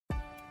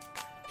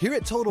Here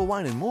at Total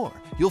Wine & More,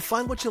 you'll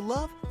find what you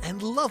love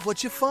and love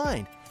what you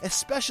find,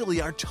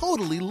 especially our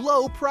totally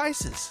low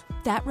prices.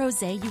 That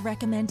rosé you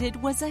recommended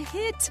was a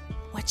hit.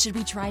 What should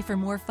we try for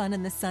more fun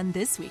in the sun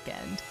this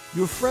weekend?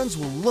 Your friends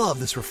will love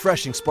this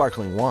refreshing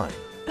sparkling wine.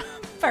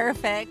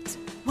 Perfect.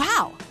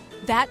 Wow,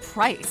 that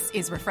price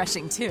is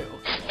refreshing too.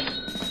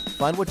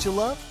 Find what you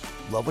love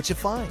what you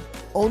find.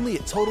 Only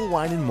at Total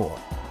Wine & More.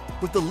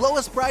 With the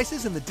lowest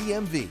prices in the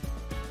DMV.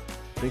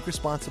 Drink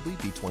responsibly,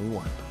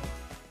 B21.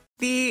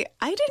 The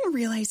 "I didn't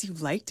realize you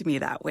liked me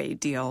that way"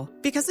 deal.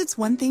 Because it's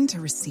one thing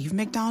to receive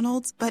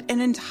McDonald's, but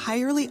an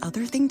entirely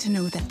other thing to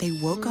know that they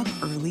woke up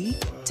early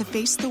to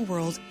face the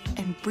world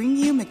and bring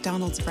you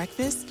McDonald's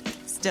breakfast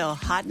still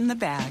hot in the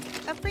bag.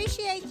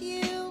 Appreciate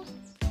you.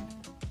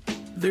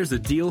 There's a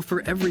deal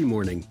for every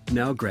morning.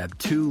 Now grab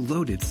 2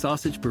 loaded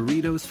sausage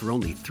burritos for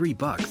only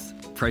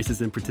 $3.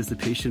 Prices and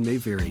participation may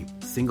vary.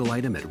 Single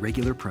item at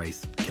regular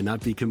price.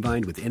 Cannot be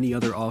combined with any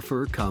other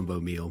offer or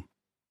combo meal.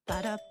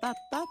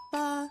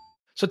 Ba-da-ba-ba-ba.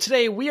 So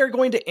today we are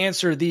going to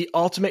answer the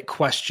ultimate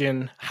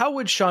question: how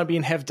would Sean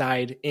Bean have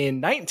died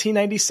in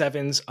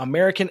 1997's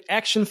American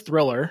action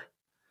thriller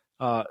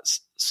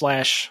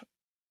slash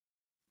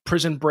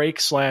prison break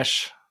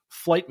slash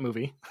flight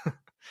movie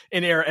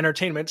in Air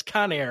Entertainment's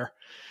Con Air?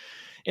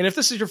 And if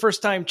this is your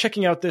first time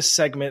checking out this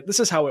segment, this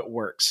is how it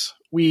works.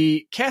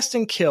 We cast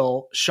and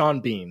kill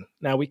Sean Bean.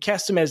 Now, we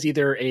cast him as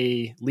either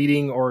a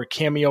leading or a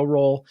cameo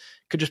role.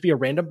 Could just be a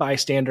random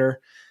bystander.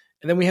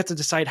 And then we have to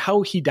decide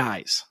how he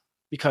dies,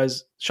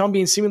 because Sean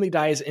Bean seemingly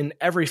dies in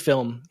every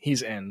film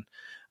he's in.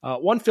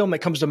 One film that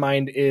comes to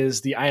mind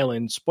is The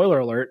Island. Spoiler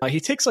alert.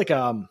 He takes like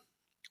a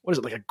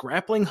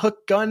grappling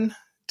hook gun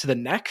to the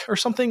neck or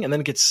something, and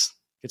then gets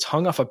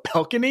hung off a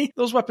balcony.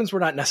 Those weapons were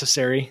not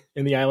necessary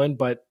in The Island,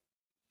 but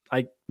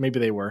maybe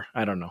they were.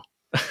 I don't know.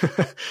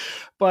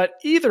 But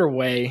either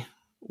way,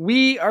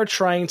 we are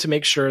trying to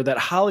make sure that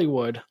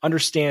Hollywood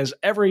understands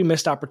every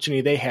missed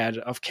opportunity they had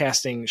of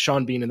casting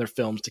Sean Bean in their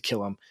films to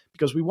kill him,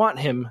 because we want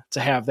him to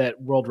have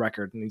that world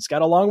record, and he's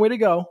got a long way to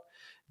go.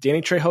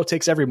 Danny Trejo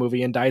takes every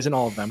movie and dies in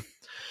all of them.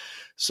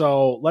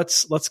 So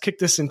let's kick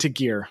this into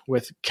gear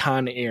with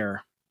Con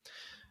Air.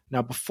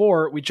 Now,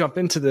 before we jump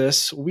into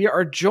this, we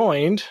are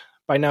joined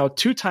by now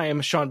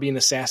 2-time Sean Bean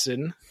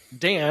assassin,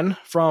 Dan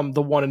from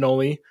the one and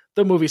only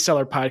The Movie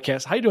Seller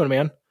podcast. How you doing,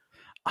 man?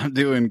 I'm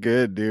doing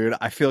good, dude.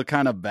 I feel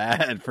kind of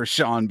bad for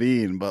Sean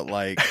Bean, but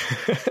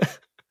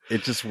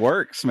it just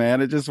works,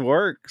 man. It just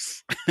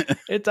works.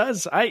 It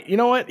does. You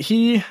know what?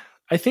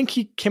 I think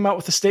he came out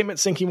with a statement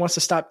saying he wants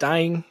to stop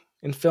dying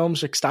in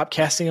films, like stop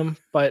casting him,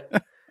 but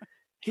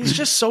he's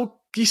so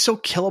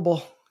killable.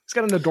 He's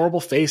got an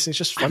adorable face and he's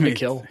just fun to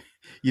kill.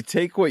 You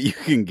take what you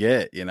can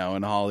get, in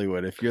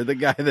Hollywood. If you're the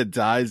guy that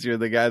dies, you're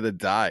the guy that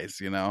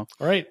dies, All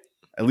right.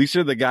 At least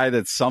you're the guy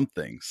that's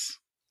somethings.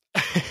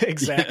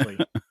 Exactly.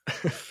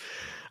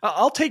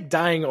 I'll take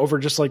dying over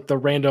just like the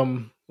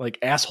random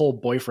asshole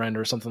boyfriend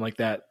or something like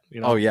that.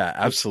 Oh yeah,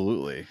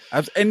 absolutely.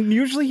 And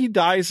usually he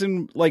dies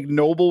in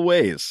noble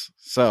ways.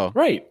 So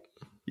right.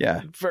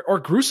 Yeah. Or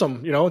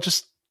gruesome,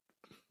 just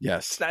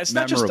yes. It's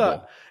not just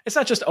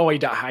I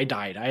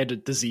died. I had a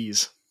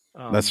disease.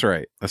 That's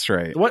right. That's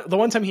right. The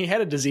one time he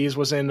had a disease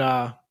was in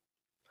what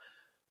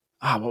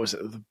was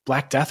it? The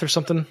Black Death or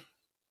something.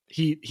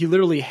 He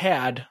literally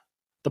had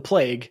the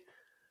plague,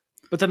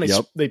 but then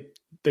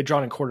they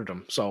drawn and quartered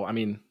him. So I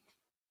mean,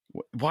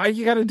 why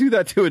you got to do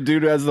that to a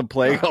dude who has the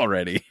plague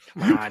already?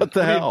 What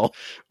the hell?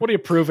 What are you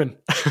proving?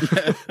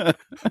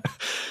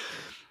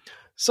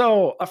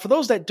 So for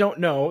those that don't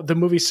know, The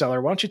Movie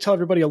Seller, why don't you tell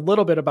everybody a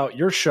little bit about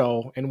your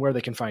show and where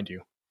they can find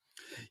you?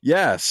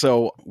 Yeah,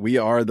 so we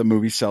are The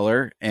Movie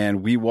Seller,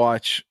 and we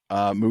watch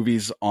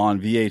movies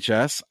on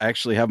VHS. I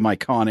actually have my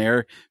Con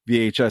Air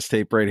VHS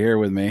tape right here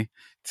with me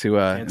to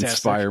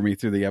inspire me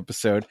through the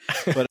episode.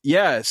 But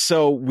yeah,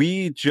 so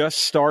we just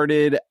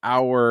started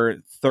our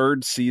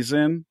 3rd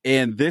season,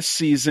 and this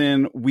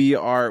season we've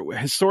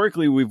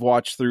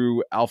watched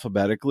through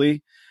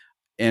alphabetically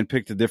and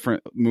picked a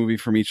different movie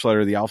from each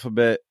letter of the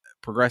alphabet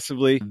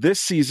progressively.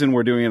 This season,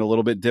 we're doing it a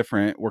little bit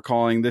different. We're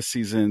calling this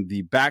season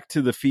the Back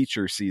to the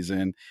Feature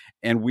season,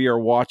 and we are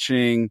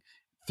watching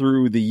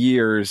through the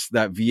years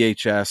that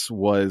VHS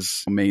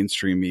was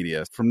mainstream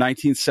media. From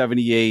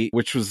 1978,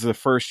 which was the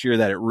first year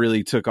that it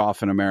really took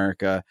off in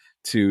America,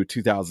 to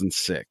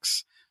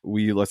 2006.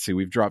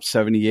 We've dropped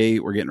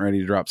 78. We're getting ready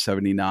to drop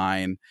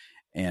 79.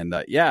 And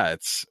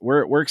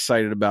we're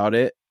excited about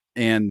it.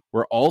 And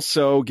we're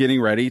also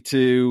getting ready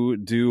to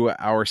do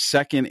our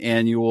 2nd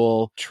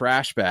annual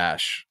Trash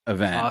Bash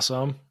event.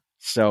 Awesome.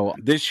 So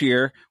this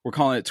year, we're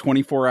calling it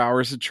 24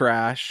 Hours of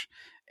Trash.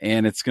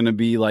 And it's going to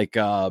be like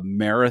a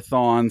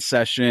marathon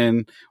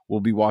session. We'll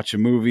be watching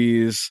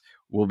movies.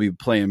 We'll be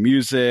playing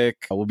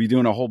music. We'll be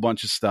doing a whole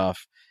bunch of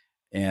stuff.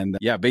 And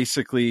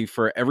basically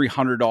for every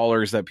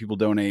 $100 that people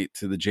donate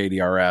to the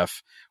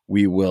JDRF,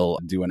 we will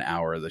do an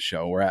hour of the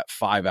show. We're at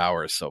 5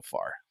 hours so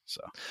far.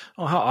 So,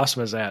 how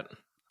awesome is that?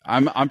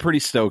 I'm pretty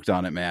stoked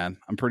on it, man.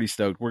 I'm pretty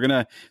stoked.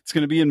 It's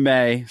gonna be in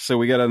May, so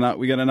we got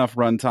enough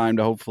runtime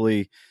to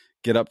hopefully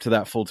get up to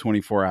that full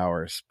 24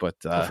 hours. But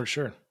for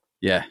sure.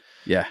 Yeah,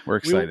 we're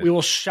excited. We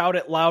will shout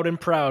it loud and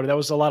proud. That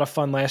was a lot of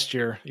fun last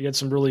year. You had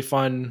some really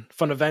fun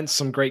events,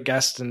 some great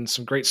guests, and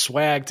some great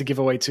swag to give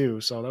away too.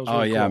 So that was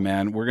really cool.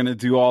 Man. We're going to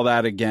do all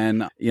that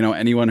again.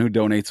 Anyone who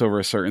donates over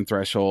a certain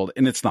threshold,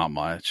 and it's not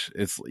much.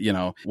 It's,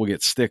 we'll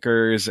get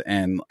stickers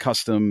and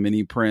custom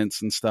mini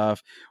prints and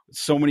stuff.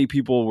 So many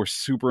people were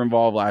super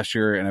involved last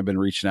year, and I've been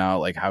reaching out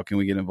like, how can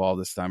we get involved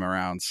this time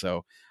around?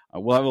 So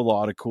we'll have a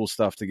lot of cool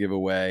stuff to give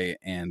away,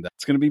 and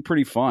it's going to be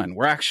pretty fun.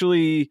 We're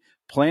actually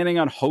planning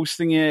on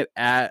hosting it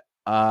at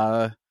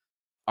our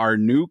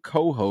new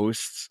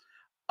co-host's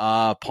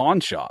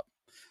pawn shop.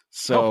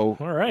 So,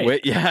 all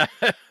right.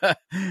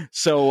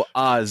 So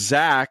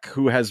Zach,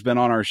 who has been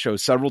on our show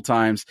several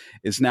times,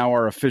 is now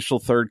our official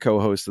third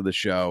co-host of the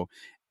show.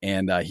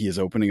 And he is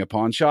opening a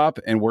pawn shop,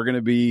 and we're going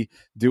to be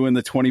doing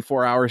the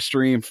 24-hour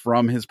stream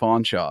from his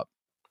pawn shop.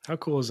 How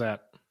cool is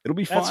that? It'll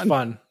be fun. That's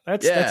fun.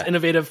 That's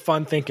innovative,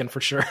 fun thinking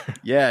for sure.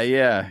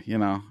 Yeah.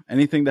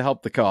 Anything to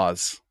help the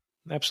cause.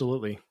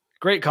 Absolutely.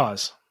 Great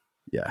cause.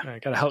 Yeah.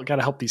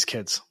 Gotta help these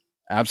kids.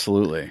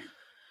 Absolutely.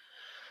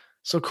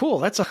 So cool.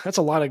 That's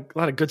a lot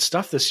of good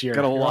stuff this year.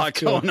 Got a lot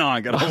going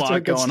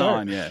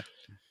on. Yeah.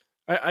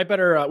 We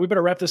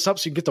better wrap this up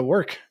so you can get to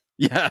work.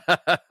 Yeah.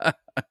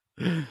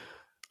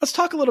 Let's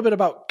talk a little bit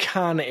about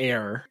Con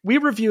Air. We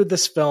reviewed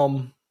this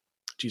film,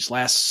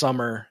 last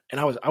summer, and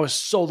I was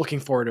so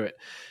looking forward to it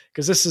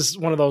because this is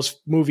one of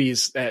those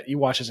movies that you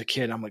watch as a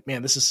kid. I'm like,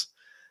 man,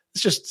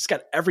 it's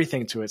got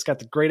everything to it. It's got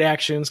the great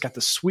action. It's got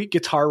the sweet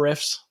guitar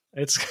riffs.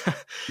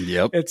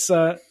 It's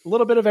a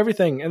little bit of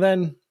everything. And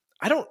then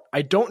I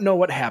don't know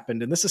what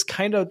happened. And this is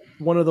kind of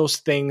one of those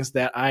things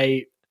that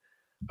I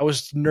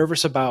was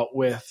nervous about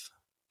with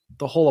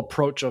the whole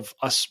approach of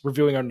us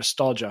reviewing our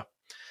nostalgia,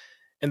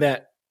 and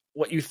that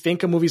what you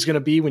think a movie's going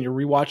to be when you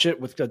rewatch it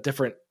with a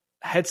different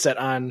headset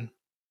on,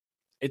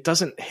 it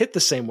doesn't hit the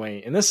same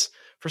way. And this,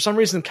 for some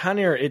reason, Con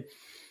Air, it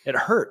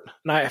hurt.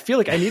 And I feel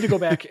like I need to go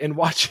back and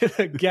watch it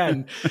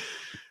again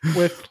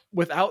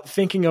without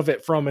thinking of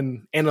it from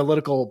an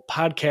analytical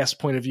podcast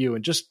point of view,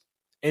 and just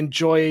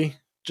enjoy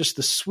just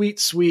the sweet,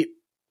 sweet,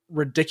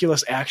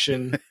 ridiculous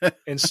action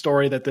and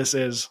story that this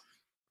is.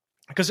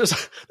 Because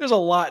there's a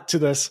lot to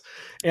this.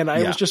 And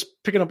I was just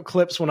picking up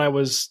clips when I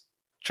was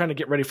trying to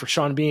get ready for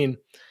Sean Bean.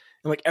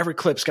 And like every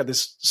clip's got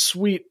this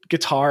sweet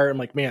guitar. I'm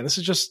like, man, this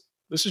is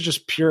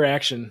just pure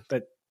action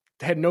that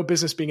had no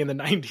business being in the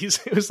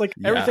 90s. It was like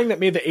everything that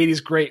made the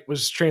 80s great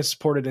was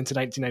transported into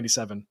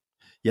 1997.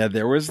 Yeah,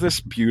 there was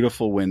this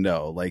beautiful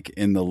window, like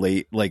in the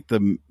late, like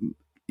the,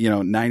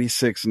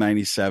 96,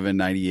 97,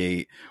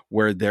 98,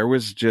 where there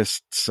was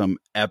just some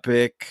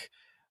epic,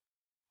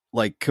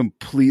 like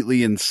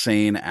completely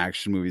insane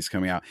action movies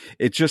coming out.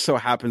 It just so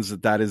happens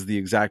that is the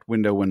exact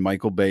window when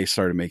Michael Bay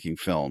started making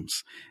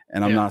films.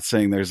 And I'm not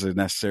saying there's a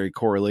necessary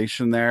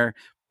correlation there,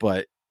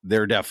 but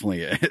there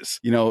definitely is.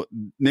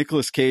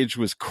 Nicolas Cage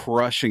was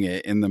crushing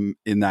it in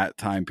that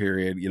time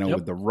period,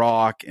 with The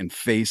Rock and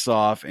Face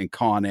Off and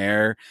Con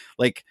Air.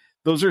 Like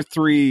those are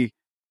three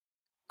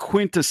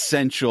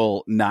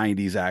quintessential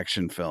 90s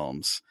action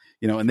films,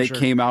 and they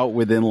came out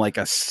within like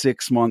a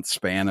 6-month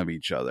span of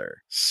each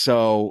other.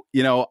 So,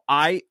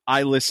 I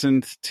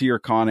listened to your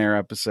Con Air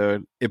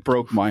episode. It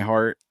broke my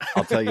heart.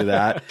 I'll tell you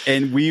that.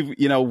 And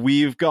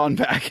we've gone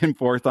back and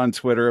forth on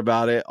Twitter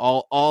about it,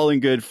 all in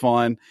good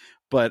fun.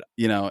 But,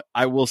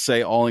 I will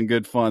say all in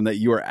good fun that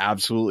you are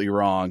absolutely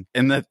wrong.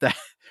 And that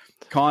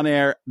Con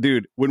Air,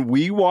 dude, when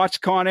we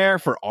watched Con Air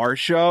for our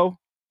show,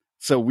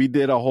 so we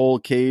did a whole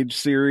Cage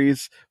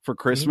series for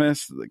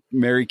Christmas, like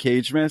Merry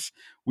Cagemas.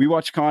 We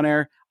watched Con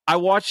Air. I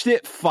watched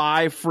it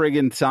 5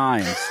 friggin'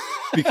 times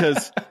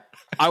because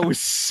I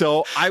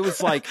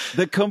was like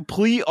the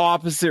complete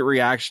opposite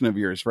reaction of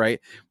yours, right?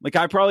 Like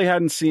I probably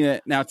hadn't seen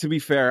it. Now, to be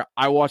fair,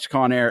 I watched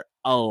Con Air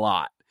a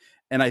lot.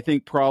 And I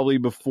think probably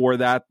before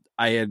that,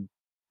 it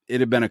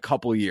had been a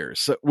couple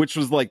years, which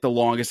was like the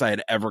longest I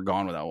had ever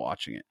gone without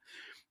watching it.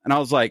 And I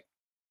was like,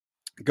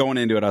 going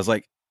into it, I was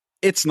like,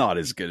 it's not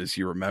as good as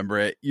you remember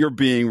it. You're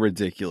being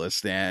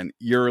ridiculous, Dan.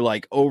 You're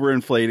like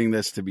overinflating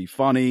this to be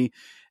funny,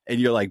 and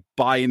you're like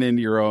buying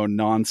into your own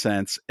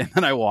nonsense. And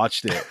then I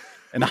watched it,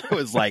 and I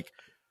was like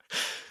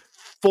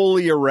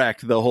fully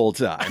erect the whole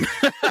time.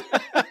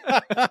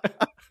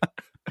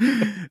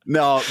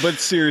 No, but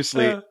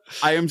seriously,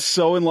 I am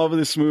so in love with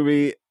this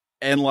movie.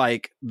 And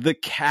like the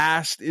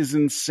cast is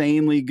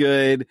insanely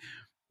good.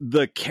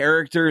 The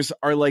characters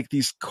are like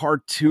these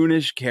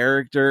cartoonish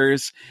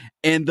characters,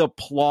 and the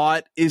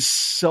plot is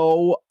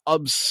so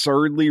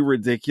absurdly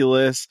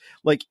ridiculous.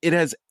 Like it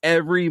has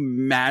every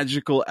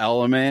magical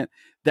element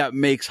that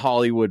makes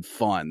Hollywood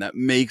fun, that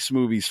makes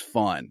movies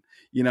fun.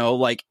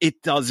 Like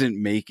it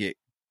doesn't make it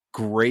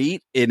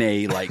great in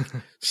a like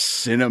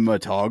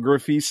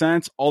cinematography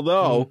sense.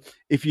 Although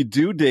if you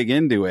do dig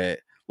into it,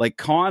 like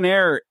Con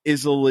Air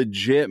is a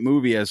legit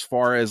movie as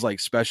far as like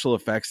special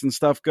effects and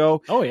stuff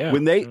go. Oh yeah.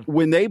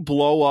 When they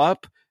blow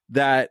up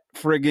that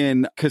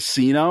friggin'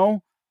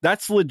 casino,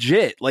 that's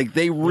legit. Like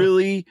they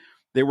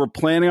were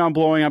planning on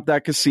blowing up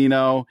that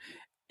casino,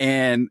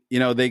 And,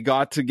 they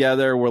got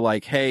together. We're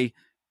like, hey,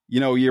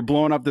 you're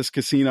blowing up this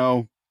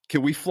casino.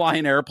 Can we fly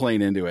an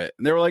airplane into it?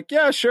 And they were like,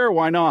 yeah, sure.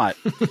 Why not?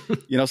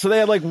 So they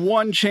had like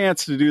one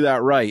chance to do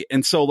that right.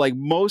 And so like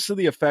most of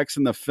the effects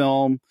in the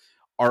film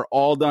are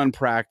all done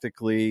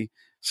practically.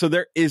 So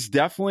there is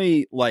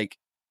definitely like,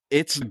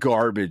 it's a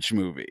garbage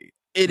movie.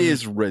 It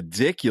is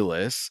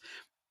ridiculous.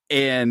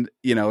 And,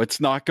 it's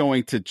not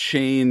going to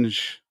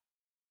change.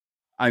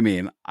 I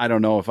mean, I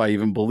don't know if I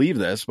even believe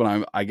this,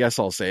 but I guess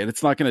I'll say it.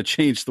 It's not going to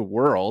change the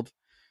world,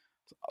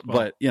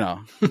 but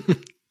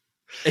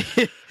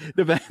it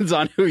depends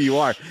on who you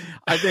are.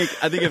 I think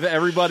if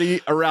everybody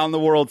around the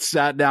world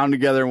sat down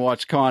together and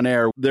watched Con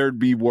Air, there'd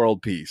be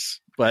world peace.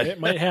 But it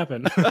might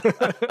happen.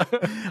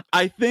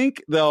 I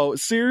think, though,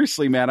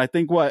 seriously, man, I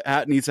think what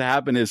needs to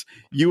happen is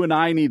you and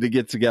I need to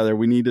get together.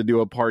 We need to do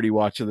a party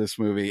watch of this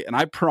movie. And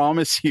I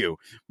promise you,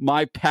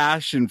 my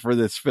passion for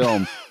this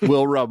film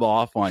will rub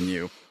off on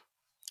you.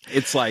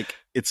 It's like,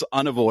 it's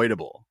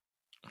unavoidable.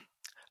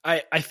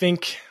 I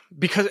think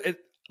because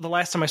the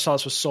last time I saw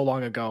this was so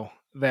long ago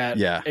that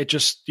it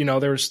just,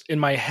 there was in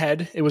my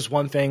head, it was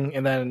one thing.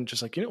 And then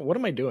just like, what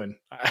am I doing?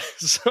 I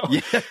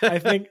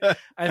think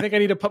I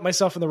need to put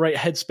myself in the right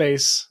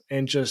headspace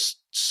and just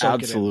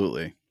soak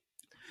Absolutely. It in.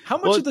 How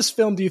much of this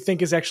film do you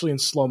think is actually in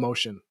slow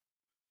motion?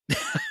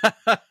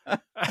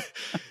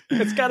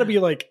 It's got to be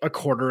like a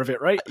quarter of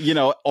it, right?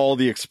 All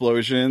the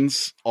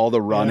explosions, all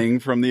the running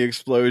from the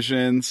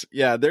explosions.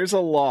 Yeah, there's a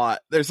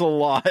lot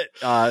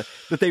that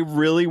they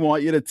really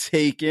want you to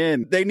take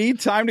in. They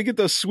need time to get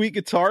those sweet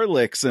guitar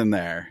licks in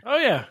there. Oh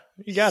yeah,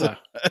 you gotta.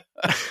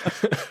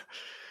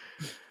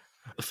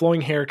 The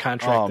flowing hair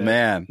contract. Oh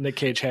man, Nick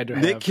Cage had to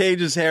have. Nick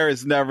Cage's hair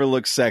has never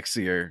looked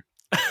sexier.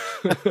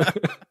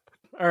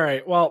 All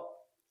right, well,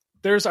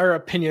 there's our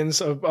opinions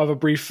of a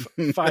brief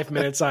 5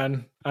 minutes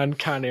on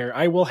Con Air.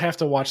 I will have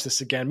to watch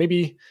this again.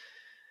 Maybe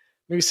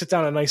sit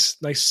down a nice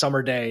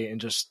summer day and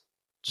just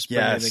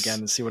bring it in again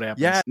and see what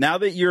happens. Yeah, now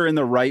that you're in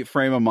the right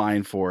frame of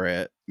mind for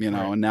it,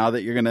 and now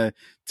that you're going to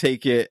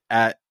take it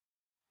at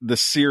the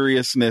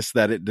seriousness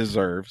that it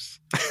deserves.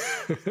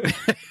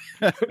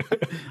 I'm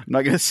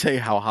not going to say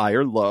how high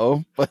or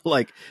low, but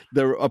like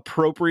the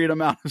appropriate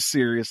amount of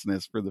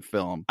seriousness for the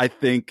film. I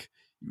think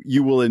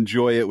you will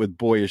enjoy it with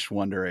boyish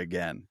wonder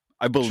again.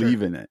 I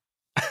believe in it.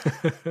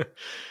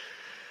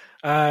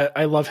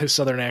 I love his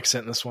Southern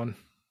accent in this one.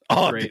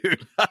 Oh, great.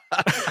 Dude.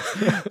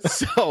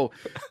 So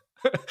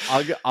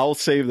I'll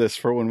save this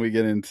for when we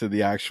get into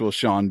the actual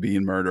Sean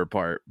Bean murder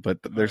part, but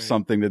there's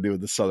something to do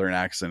with the Southern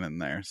accent in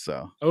there.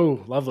 So,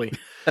 oh, lovely.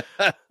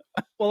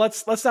 Well,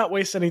 let's not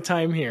waste any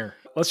time here.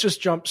 Let's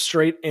just jump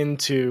straight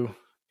into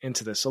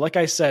this. So like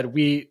I said,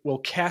 we will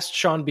cast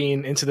Sean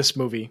Bean into this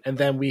movie, and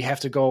then we have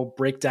to go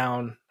break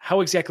down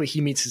how exactly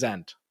he meets his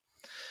end.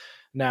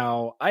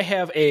 Now, I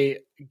have a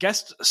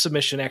guest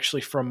submission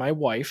actually from my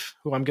wife,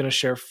 who I'm going to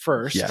share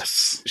first.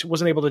 Yes. She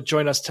wasn't able to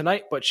join us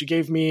tonight, but she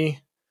gave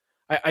me,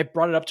 I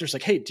brought it up to her. She's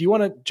like, hey, do you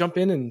want to jump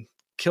in and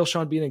kill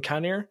Sean Bean in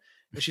Con Air?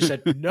 And she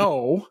said,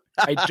 no,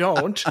 I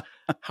don't.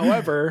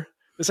 However,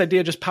 this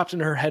idea just popped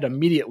into her head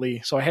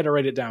immediately, so I had to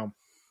write it down.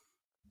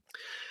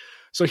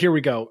 So here we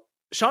go.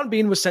 Sean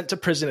Bean was sent to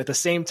prison at the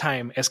same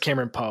time as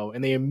Cameron Poe,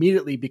 and they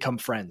immediately become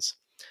friends.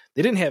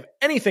 They didn't have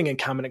anything in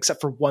common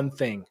except for one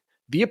thing: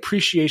 the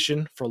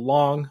appreciation for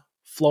long,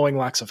 flowing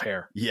locks of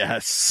hair.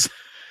 Yes.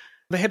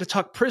 They had to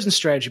talk prison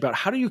strategy about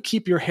how do you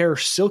keep your hair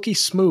silky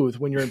smooth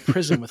when you're in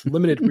prison with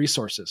limited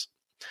resources.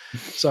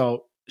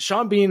 So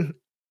Sean Bean,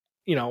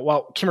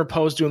 while Cameron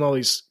Poe's doing all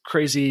these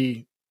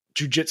crazy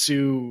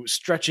jujitsu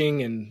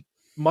stretching and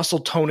muscle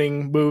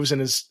toning moves in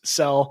his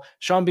cell,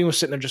 Sean Bean was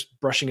sitting there just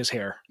brushing his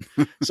hair.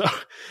 So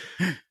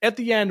at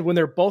the end, when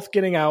they're both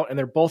getting out and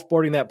they're both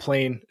boarding that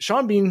plane,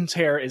 Sean Bean's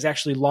hair is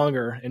actually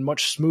longer and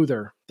much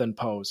smoother than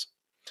Poe's.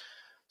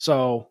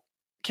 So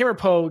Cameron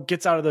Poe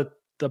gets out of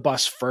the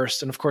bus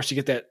first. And of course you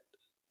get that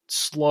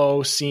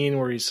slow scene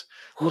where he's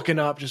looking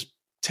up, just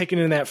taking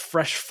in that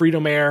fresh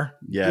freedom air,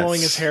 blowing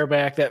his hair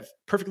back, that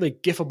perfectly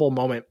gifable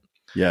moment.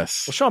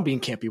 Yes. Well, Sean Bean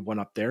can't be one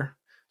up there.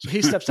 So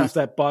he steps off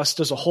that bus,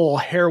 does a whole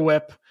hair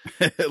whip,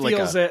 like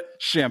feels a it.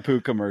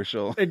 Shampoo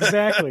commercial.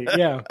 Exactly.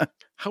 Yeah.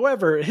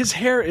 However, his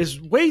hair is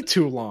way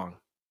too long.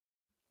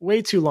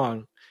 Way too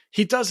long.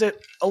 He does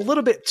it a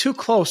little bit too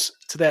close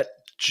to that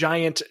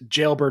giant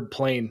jailbird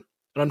plane.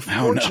 And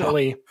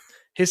unfortunately,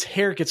 his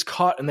hair gets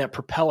caught in that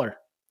propeller.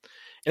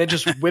 And it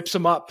just whips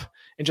him up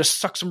and just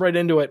sucks him right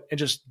into it and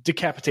just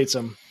decapitates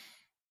him.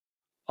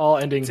 All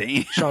ending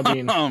Sean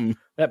Bean.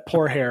 That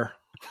poor hair.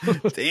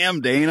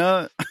 Damn,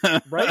 Dana.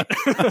 Right?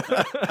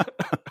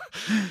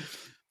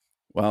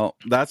 Well,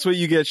 that's what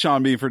you get,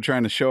 Sean Bean, for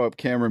trying to show up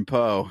Cameron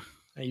Poe.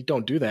 You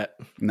don't do that.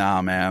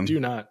 Nah, man. Do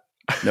not.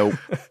 Nope.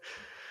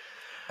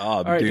 Oh,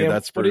 all right, dude, Dan,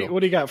 that's brutal. What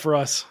do you got for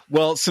us?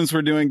 Well, since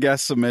we're doing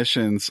guest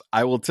submissions,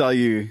 I will tell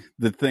you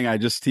the thing I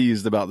just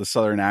teased about the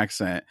Southern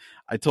accent.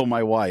 I told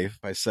my wife,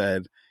 I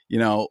said,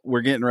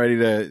 we're getting ready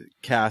to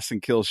cast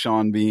and kill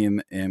Sean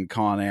Bean in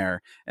Con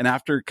Air. And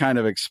after kind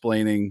of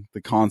explaining the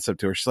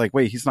concept to her, she's like,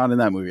 wait, he's not in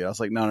that movie. I was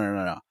like,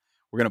 no.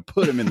 We're going to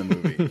put him in the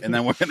movie and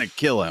then we're going to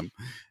kill him.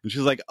 And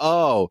she's like,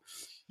 oh,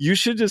 you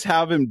should just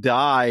have him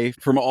die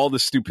from all the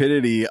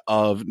stupidity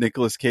of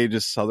Nicolas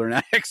Cage's Southern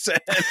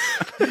accent.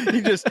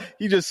 he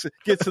just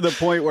gets to the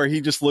point where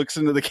he just looks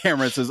into the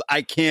camera and says,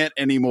 I can't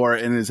anymore.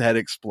 And his head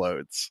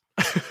explodes.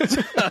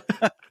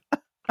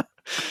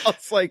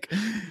 It's like,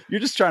 you're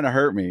just trying to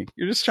hurt me.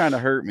 You're just trying to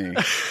hurt me.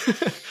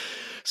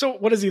 So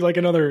what is he, like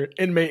another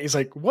inmate? He's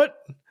like, what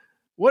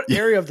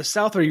area of the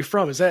South are you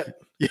from? Is that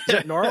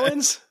New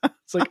Orleans?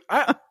 It's like,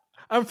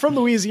 I'm from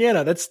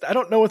Louisiana. I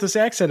don't know what this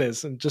accent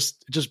is. And it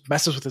just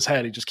messes with his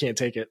head. He just can't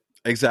take it.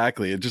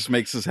 Exactly. It just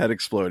makes his head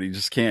explode. He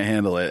just can't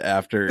handle it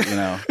after,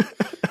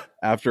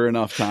 after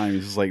enough time.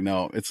 He's just like,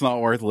 no, it's not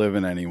worth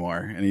living anymore.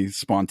 And he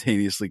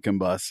spontaneously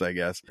combusts, I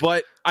guess.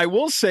 But I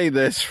will say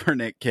this for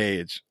Nick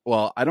Cage.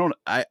 Well, I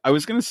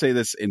was going to say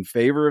this in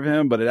favor of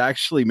him, but it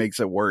actually makes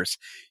it worse.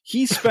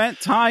 He spent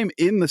time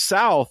in the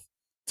South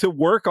to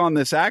work on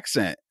this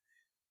accent.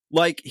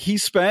 Like, he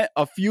spent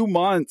a few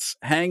months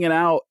hanging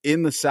out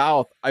in the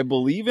South, I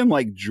believe in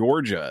like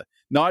Georgia,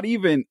 not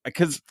even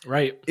because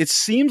it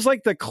seems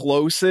like the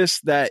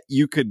closest that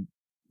you could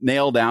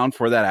nail down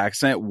for that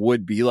accent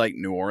would be like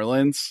New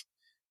Orleans,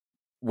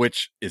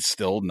 which is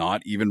still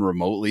not even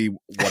remotely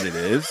what it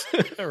is.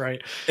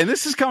 Right. And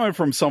this is coming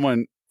from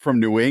someone from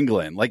New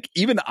England. Like,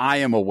 even I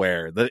am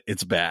aware that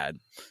it's bad.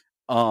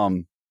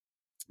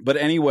 But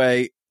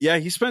anyway, yeah,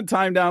 he spent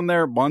time down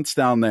there, months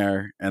down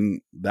there,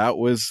 and that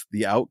was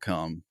the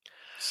outcome.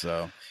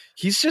 So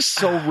he's just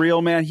so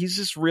real, man. He's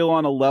just real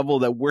on a level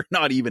that we're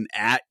not even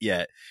at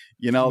yet.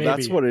 Maybe.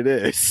 That's what it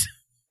is.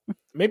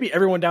 Maybe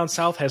everyone down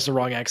South has the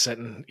wrong accent,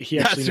 and he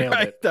actually nailed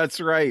it. That's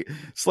right.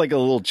 It's like a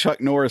little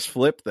Chuck Norris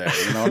flip there.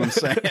 You know what I'm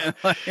saying?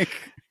 Like,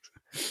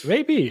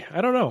 maybe.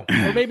 I don't know.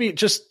 Or maybe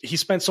just he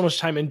spent so much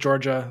time in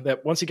Georgia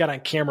that once he got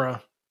on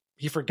camera,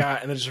 he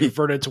forgot and then just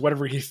reverted to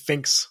whatever he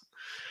thinks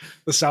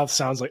the South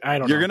sounds like. I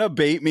don't know. You're going to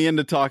bait me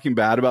into talking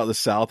bad about the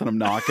South, and I'm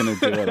not going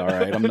to do it, all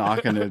right? I'm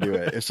not going to do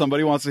it. If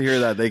somebody wants to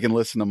hear that, they can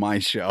listen to my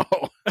show.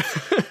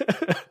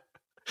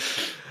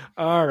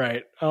 All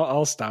right.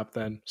 I'll stop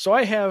then. So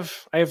I have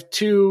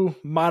two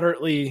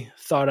moderately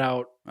thought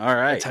out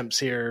attempts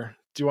here.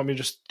 Do you want me to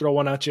just throw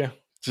one at you?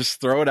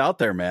 Just throw it out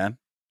there, man.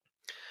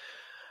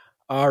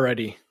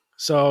 Alrighty.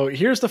 So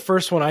here's the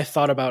first one I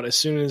thought about as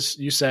soon as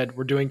you said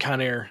we're doing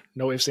Con Air,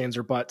 no ifs, ands,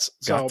 or buts.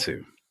 Got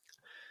to.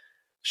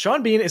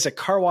 Sean Bean is a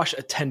car wash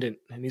attendant,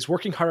 and he's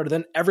working harder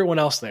than everyone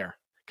else there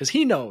because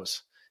he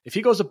knows if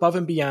he goes above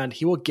and beyond,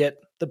 he will get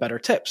the better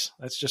tips.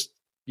 That's just,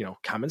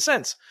 common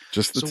sense.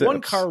 Just the so tips.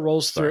 One car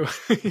rolls through.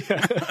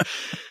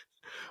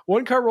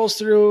 One car rolls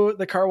through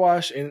the car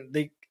wash, and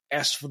they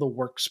ask for the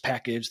works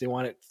package. They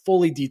want it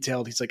fully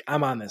detailed. He's like,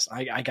 I'm on this.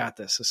 I got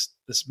this.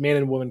 This man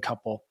and woman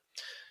couple.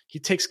 He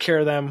takes care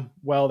of them.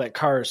 Well, that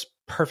car is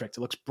perfect.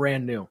 It looks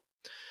brand new.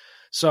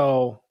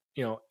 So,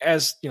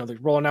 as they're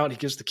rolling out, he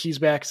gives the keys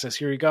back, says,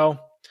 here you go.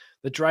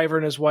 The driver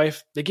and his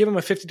wife, they give him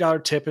a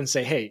 $50 tip and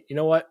say, hey, you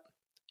know what?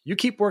 You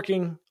keep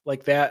working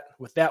like that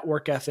with that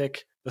work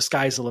ethic. The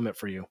sky's the limit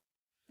for you.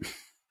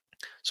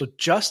 So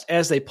just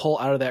as they pull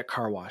out of that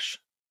car wash,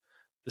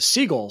 the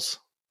seagulls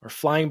are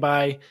flying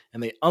by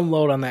and they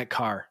unload on that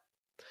car.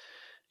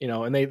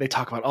 And they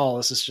talk about,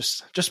 this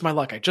is just my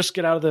luck. I just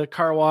get out of the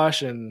car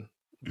wash and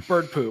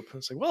bird poop. And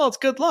it's like, well, it's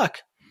good luck.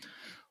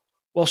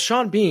 Well,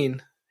 Sean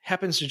Bean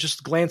happens to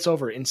just glance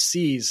over and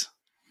sees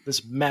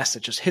this mess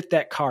that just hit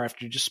that car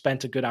after you just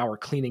spent a good hour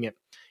cleaning it.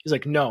 He's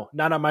like, no,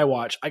 not on my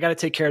watch. I got to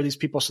take care of these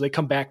people so they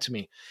come back to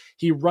me.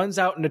 He runs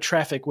out into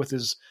traffic with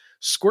his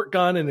squirt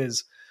gun and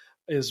his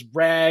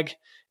rag,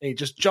 and he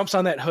just jumps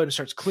on that hood and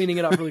starts cleaning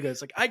it up really good.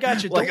 It's like, I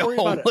got you. Don't like worry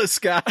a homeless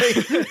guy.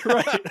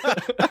 Right.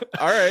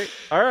 All right.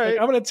 Like,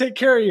 I'm going to take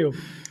care of you.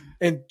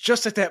 And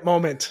just at that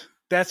moment,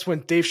 that's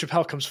when Dave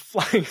Chappelle comes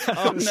flying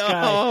out of the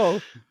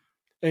sky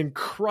and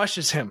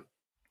crushes him.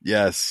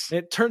 Yes. And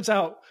it turns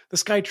out the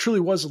sky truly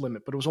was a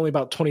limit, but it was only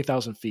about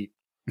 20,000 feet,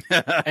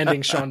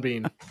 ending Sean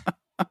Bean.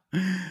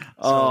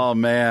 Oh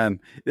man,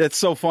 that's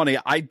so funny.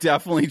 I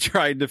definitely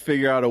tried to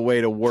figure out a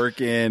way to work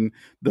in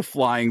the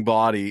flying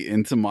body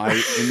into my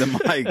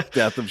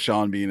death of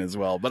Sean Bean as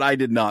well, but I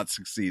did not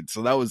succeed.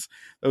 So that was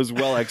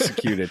well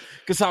executed,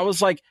 because I was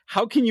like,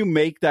 how can you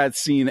make that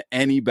scene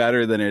any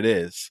better than it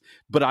is?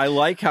 But I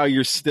like how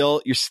you're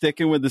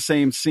sticking with the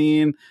same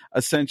scene,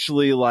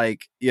 essentially,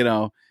 like,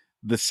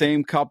 the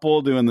same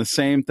couple doing the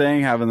same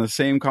thing, having the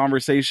same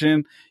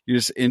conversation. You're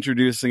just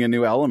introducing a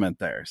new element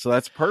there. So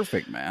that's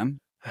perfect, man.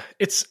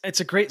 It's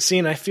a great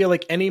scene. I feel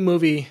like any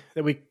movie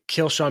that we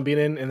kill Sean Bean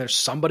in and there's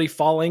somebody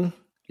falling,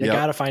 you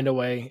got to find a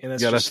way. And you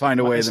got to find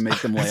a way to make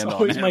them land on him.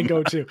 That's always my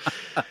go-to.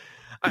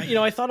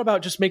 I thought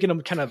about just making them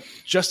kind of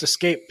just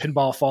escape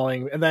pinball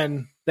falling. And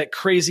then that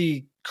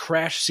crazy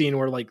crash scene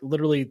where like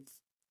literally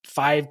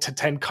 5 to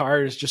 10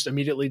 cars just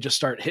immediately just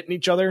start hitting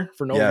each other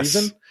for no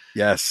reason.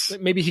 Yes.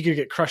 Maybe he could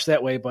get crushed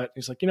that way, but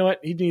he's like, you know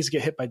what? He needs to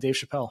get hit by Dave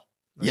Chappelle.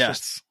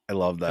 I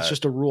love that. It's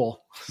just a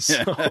rule.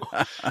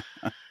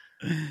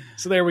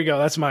 So there we go.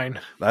 That's mine.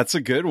 That's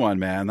a good one,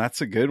 man.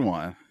 That's a good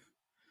one.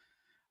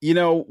 You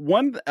know,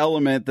 one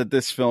element that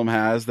this film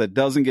has that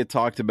doesn't get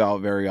talked about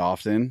very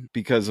often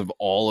because of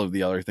all of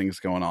the other things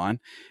going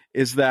on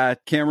is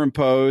that Cameron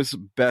Poe's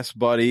best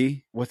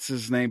buddy, what's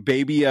his name?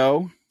 Baby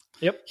O.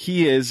 Yep.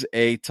 He is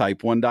a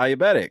type 1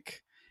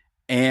 diabetic.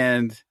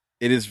 And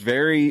it is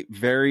very,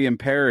 very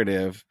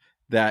imperative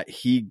that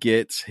he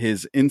gets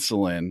his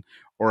insulin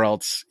or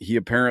else he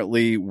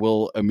apparently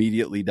will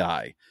immediately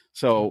die.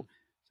 So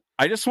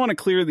I just want to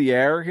clear the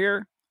air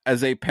here.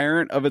 As a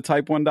parent of a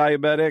type 1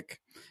 diabetic,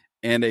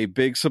 and a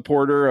big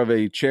supporter of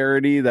a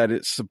charity that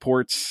it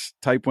supports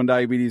type 1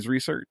 diabetes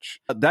research.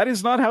 That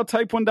is not how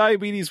type 1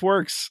 diabetes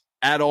works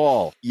at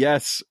all.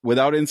 Yes,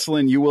 without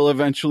insulin, you will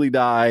eventually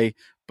die,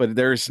 but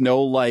there's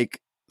no like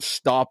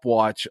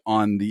stopwatch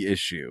on the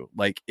issue.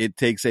 Like it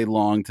takes a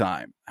long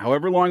time.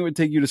 However long it would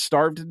take you to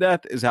starve to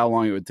death is how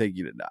long it would take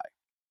you to die.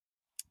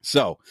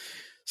 So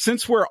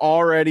since we're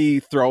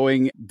already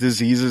throwing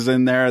diseases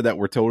in there that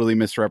we're totally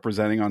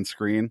misrepresenting on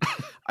screen,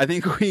 I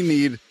think we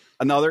need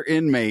another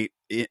inmate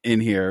in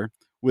here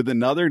with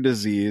another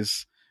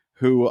disease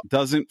who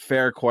doesn't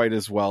fare quite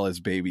as well as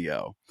Baby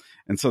O.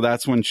 And so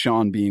that's when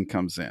Sean Bean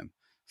comes in.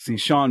 See,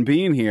 Sean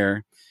Bean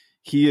here,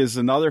 he is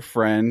another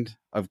friend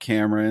of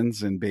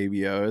Cameron's and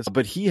Baby O's,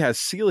 but he has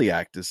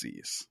celiac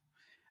disease.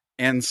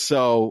 And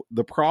so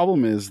the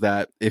problem is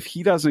that if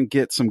he doesn't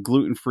get some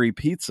gluten-free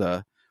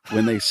pizza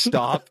when they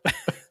stop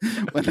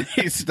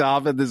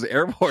at this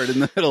airport in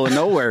the middle of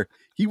nowhere,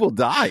 he will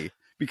die,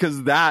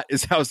 because that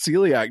is how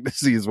celiac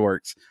disease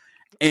works.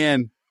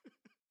 And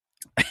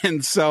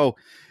so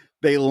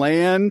they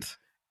land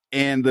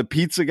and the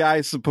pizza guy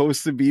is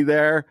supposed to be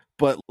there,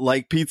 but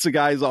like pizza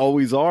guys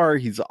always are,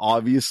 he's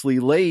obviously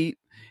late,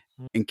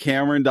 and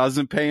Cameron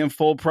doesn't pay him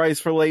full price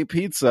for late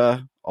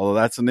pizza, although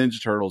that's a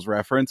Ninja Turtles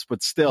reference,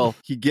 but still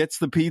he gets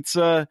the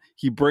pizza,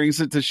 he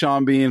brings it to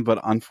Sean Bean, but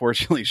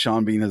unfortunately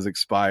Sean Bean has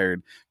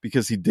expired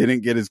because he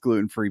didn't get his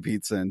gluten-free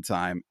pizza in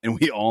time. And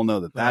we all know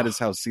that is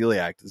how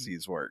celiac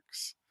disease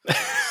works.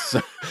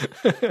 So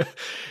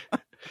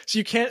So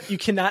you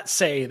cannot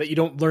say that you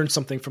don't learn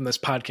something from this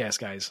podcast,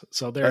 guys.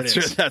 So it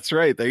is. That's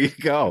right. There you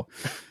go.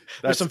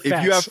 If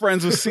you have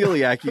friends with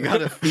celiac, you got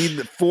to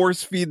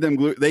force feed them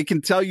gluten. They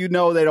can tell you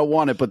no, they don't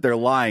want it, but they're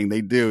lying.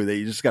 They do.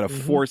 They just got to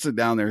force it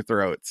down their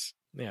throats.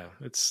 Yeah,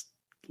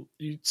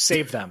 you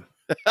save them.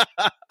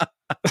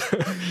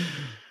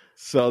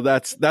 So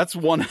that's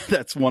one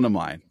of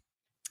mine.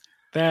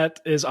 That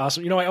is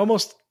awesome. You know, I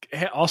almost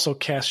also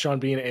cast Sean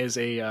Bean as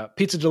a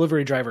pizza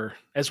delivery driver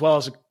as well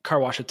as a car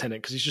wash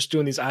attendant, because he's just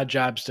doing these odd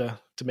jobs to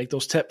make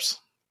those tips.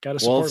 Got to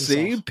support himself.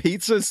 See,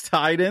 pizza's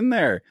tied in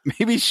there.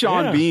 Maybe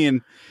Sean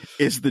Bean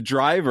is the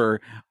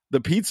driver, the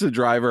pizza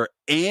driver,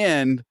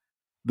 and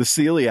the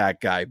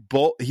celiac guy.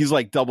 He's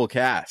like double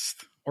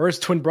cast. Or his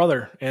twin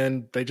brother,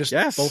 and they just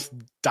both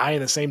die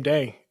in the same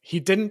day.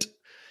 He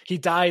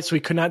died, so he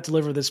could not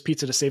deliver this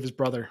pizza to save his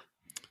brother.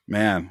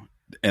 Man.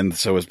 And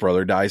so his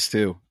brother dies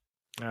too.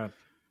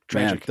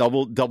 Tragic.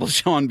 Man, double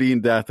Sean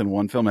Bean death in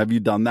one film. Have you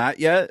done that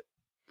yet?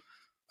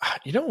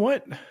 You know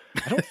what?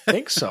 I don't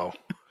think so.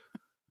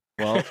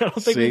 Well, I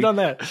don't think we've done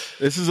that.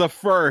 This is a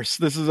first.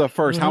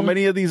 Mm-hmm. How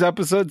many of these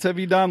episodes have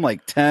you done?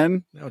 Like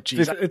 10? Oh,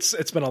 geez.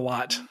 It's been a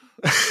lot.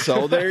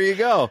 So there you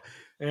go.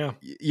 Yeah.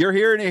 You're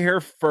hearing it here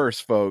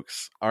first,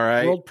 folks. All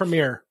right. World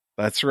premiere.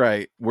 That's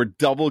right. We're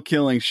double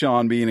killing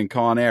Sean Bean and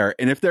Con Air.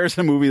 And if there's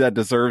a movie that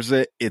deserves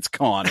it, it's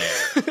Con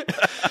Air.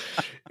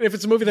 If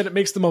it's a movie that it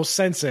makes the most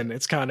sense in,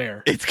 it's Con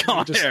Air. It's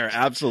Con Air.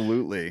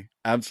 Absolutely.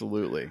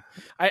 Absolutely.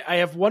 I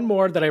have one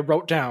more that I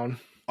wrote down.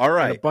 All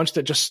right. And a bunch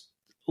that just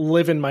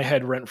live in my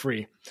head rent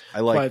free.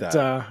 I like that.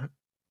 But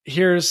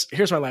here's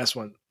my last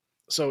one.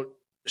 So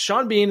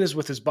Sean Bean is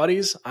with his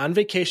buddies on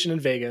vacation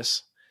in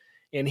Vegas,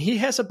 and he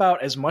has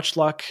about as much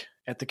luck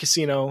at the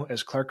casino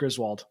as Clark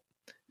Griswold.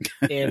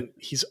 And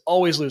he's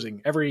always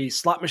losing. Every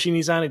slot machine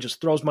he's on, he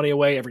just throws money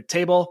away. Every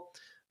table,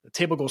 the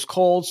table goes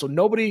cold. So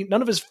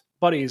none of his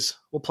buddies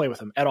will play with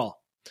him at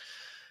all.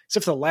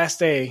 Except for the last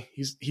day,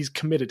 he's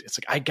committed. It's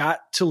like, I got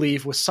to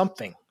leave with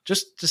something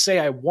just to say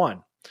I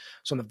won.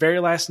 So on the very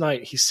last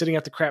night, he's sitting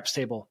at the craps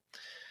table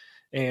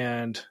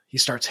and he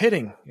starts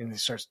hitting and he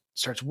starts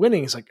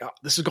winning. He's like, oh,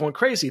 this is going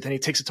crazy. Then he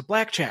takes it to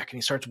blackjack and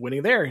he starts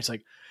winning there. He's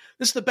like,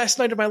 this is the best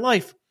night of my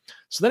life.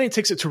 So then he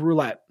takes it to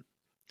roulette.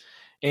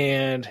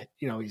 And,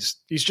 you know, he's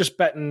just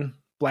betting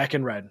black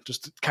and red,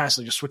 just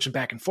constantly just switching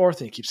back and forth.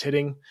 And he keeps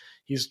hitting.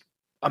 He's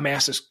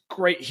amassed this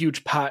great,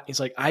 huge pot. He's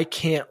like, I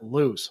can't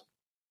lose.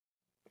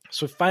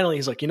 So finally,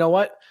 he's like, you know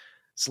what?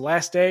 It's the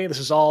last day. This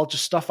is all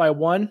just stuff I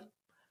won.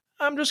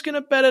 I'm just going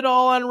to bet it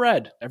all on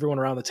red. Everyone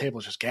around the table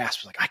just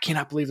gasps. Like, I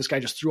cannot believe this guy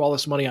just threw all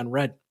this money on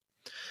red.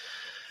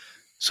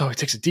 So he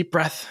takes a deep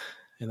breath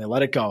and they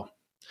let it go.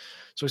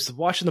 So he's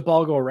watching the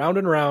ball go around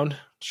and around.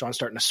 Sean's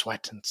starting to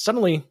sweat. And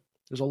suddenly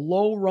there's a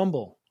low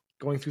rumble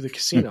going through the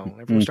casino.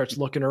 Everyone starts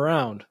looking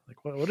around.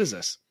 Like, what is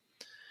this?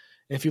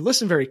 And if you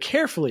listen very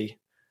carefully,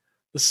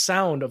 the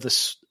sound of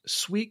this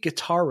sweet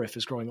guitar riff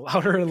is growing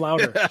louder and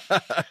louder.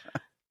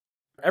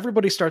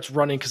 Everybody starts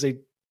running because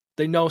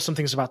they know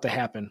something's about to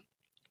happen.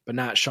 but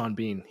not Sean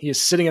Bean. He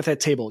is sitting at that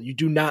table. You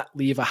do not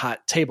leave a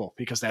hot table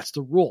because that's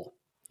the rule.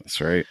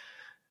 That's right.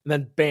 And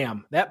then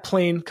bam, that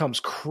plane comes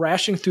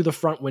crashing through the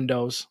front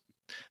windows.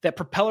 That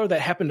propeller that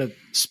happened to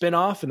spin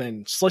off and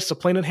then slice the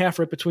plane in half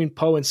right between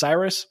Poe and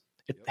Cyrus,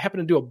 it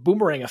happened to do a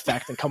boomerang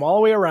effect and come all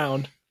the way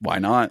around. Why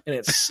not? And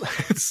it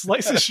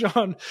slices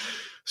Sean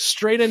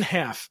straight in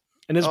half.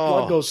 And his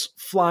blood goes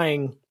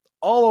flying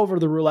all over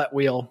the roulette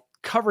wheel,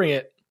 covering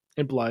it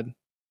in blood,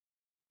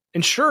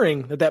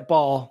 ensuring that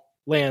ball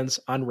lands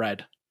on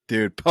red.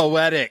 Dude,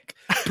 poetic,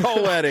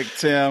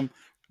 Tim.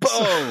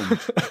 Boom.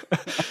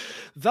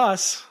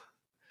 Thus,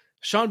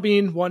 Sean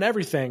Bean won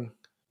everything,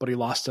 but he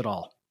lost it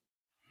all.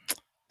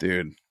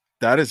 Dude,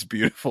 that is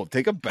beautiful.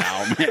 Take a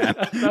bow, man.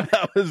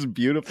 That was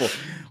beautiful.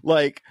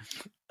 Like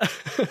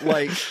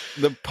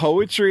the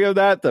poetry of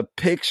that, the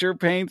picture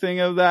painting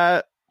of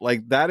that,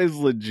 like that is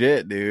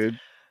legit, dude.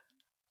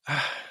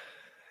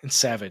 And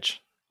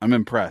savage. I'm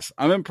impressed,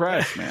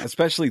 man.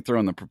 Especially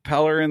throwing the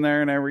propeller in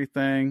there and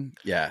everything.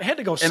 Yeah. It had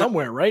to go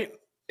somewhere, right?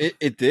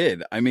 It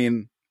did. I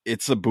mean,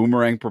 it's a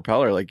boomerang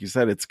propeller. Like you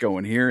said, it's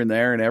going here and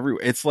there and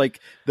everywhere. It's like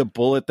the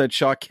bullet that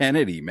shot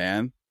Kennedy,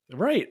 man.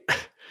 Right.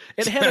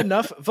 It had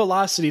enough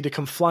velocity to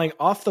come flying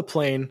off the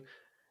plane,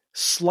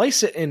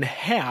 slice it in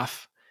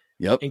half,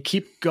 and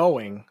keep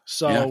going.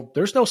 So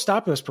there's no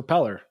stopping this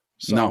propeller.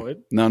 So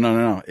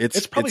no.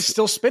 It's probably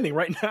still spinning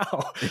right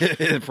now.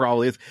 It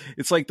probably is.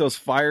 It's like those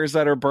fires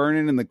that are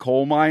burning in the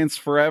coal mines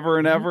forever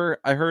and ever.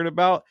 I heard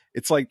about.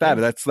 It's like that.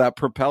 That's that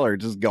propeller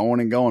just going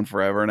and going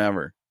forever and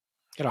ever.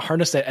 Got to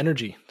harness that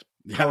energy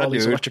to power all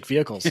these electric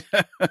vehicles.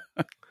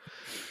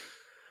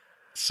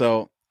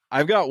 So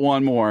I've got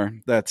one more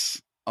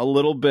that's a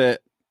little bit,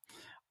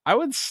 I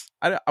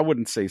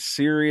wouldn't say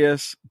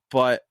serious,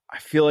 but I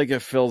feel like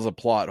it fills a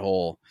plot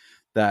hole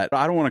that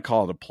I don't want to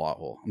call it a plot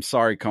hole. I'm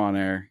sorry, Con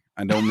Air.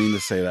 I don't mean to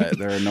say that.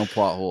 There are no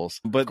plot holes,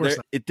 but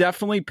it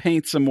definitely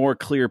paints a more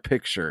clear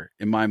picture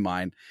in my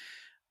mind.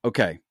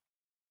 Okay.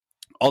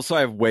 Also,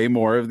 I have way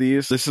more of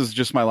these. This is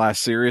just my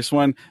last serious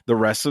one. The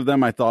rest of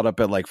them I thought up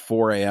at like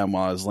 4 a.m.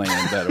 while I was laying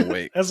in bed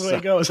awake. That's the way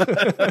it goes.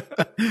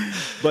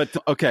 But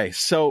okay,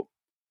 so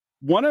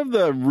one of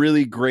the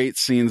really great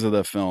scenes of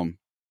the film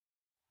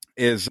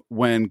is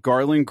when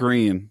Garland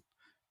Green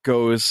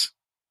goes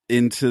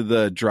into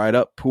the dried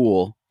up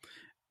pool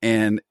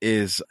and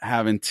is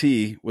having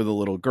tea with a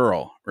little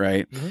girl,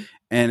 right? Mm-hmm.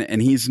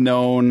 And he's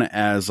known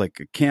as like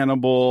a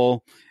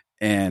cannibal,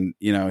 and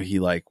he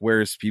like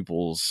wears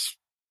people's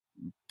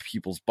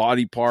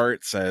body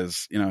parts,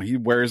 as he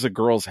wears a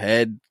girl's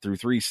head through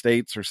 3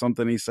 states or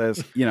something. He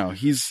says,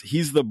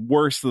 he's the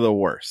worst of the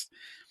worst.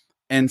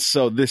 And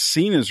so this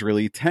scene is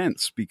really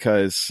tense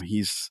because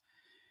he's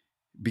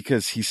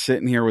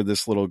sitting here with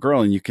this little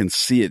girl, and you can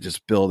see it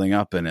just building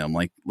up in him,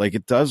 like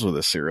it does with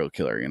a serial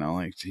killer.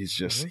 Like he's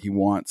just he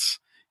wants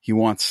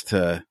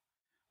to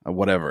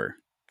whatever,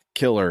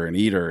 kill her and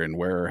eat her and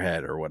wear her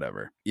head or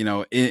whatever.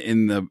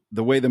 In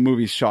the way the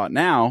movie's shot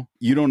now,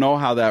 you don't know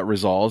how that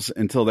resolves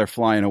until they're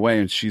flying away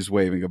and she's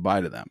waving goodbye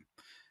to them.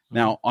 Mm-hmm.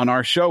 Now on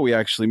our show, we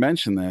actually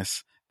mentioned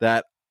this,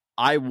 that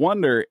I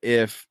wonder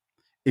if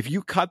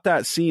you cut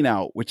that scene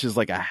out, which is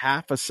like a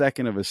half a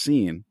second of a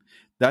scene,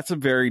 that's a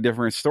very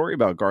different story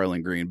about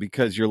Garland Green,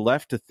 because you're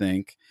left to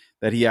think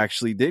that he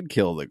actually did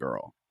kill the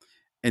girl.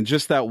 And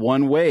just that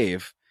one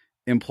wave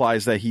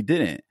implies that he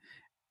didn't.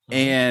 Mm-hmm.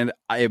 And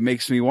it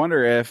makes me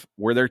wonder if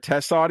were there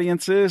test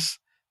audiences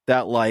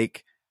that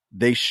like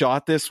they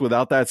shot this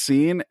without that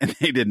scene and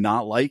they did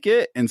not like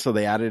it, and so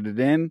they added it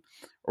in,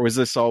 or was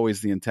this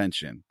always the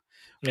intention?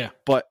 Yeah.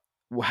 But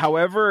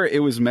however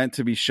it was meant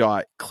to be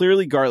shot,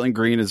 clearly Garland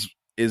Green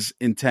is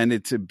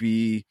intended to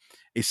be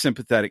a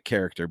sympathetic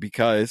character,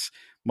 because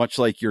much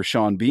like your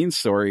Sean Bean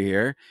story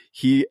here,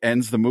 he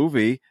ends the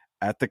movie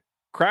at the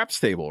craps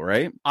table,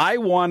 right? I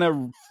want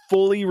to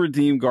fully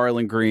redeem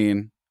Garland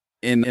Green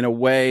in a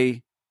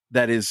way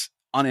that is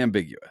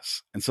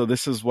unambiguous. And so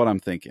this is what I'm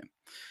thinking.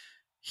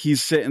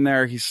 He's sitting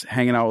there, he's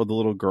hanging out with the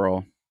little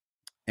girl,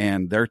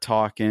 and they're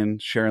talking,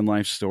 sharing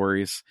life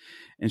stories.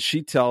 And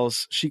she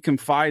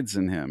confides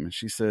in him. And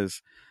she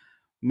says,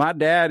 my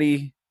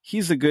daddy,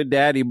 he's a good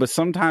daddy, but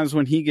sometimes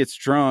when he gets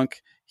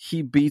drunk,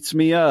 he beats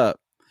me up.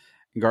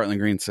 And Garland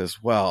Green says,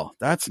 well,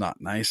 that's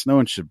not nice. No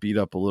one should beat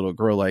up a little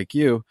girl like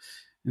you.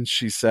 And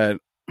she said,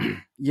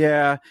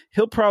 yeah,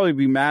 he'll probably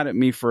be mad at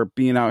me for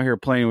being out here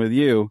playing with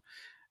you.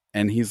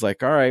 And he's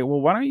like, all right, well,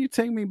 why don't you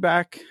take me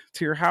back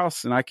to your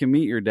house and I can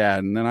meet your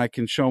dad, and then I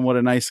can show him what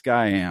a nice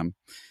guy I am.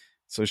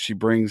 So she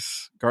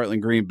brings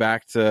Garland Green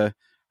back to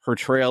her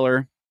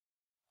trailer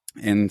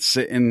and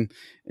sitting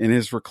in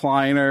his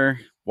recliner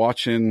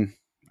watching,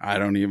 I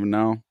don't even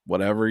know,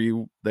 whatever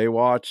they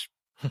watch,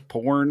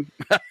 porn,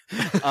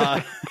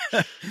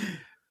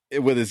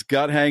 with his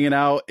gut hanging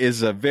out,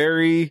 is a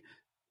very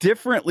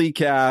differently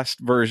cast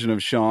version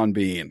of Sean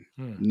Bean.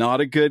 Not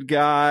a good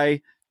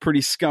guy,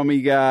 pretty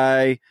scummy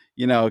guy,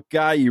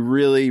 guy you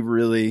really,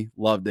 really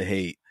love to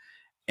hate.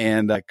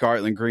 And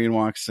Garland Green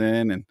walks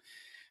in, and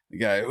the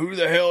guy, who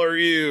the hell are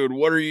you? And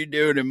what are you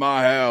doing in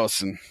my house?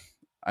 And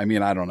I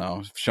mean, I don't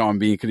know if Sean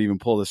Bean could even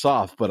pull this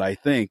off, but I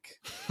think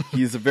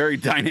he's a very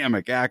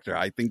dynamic actor.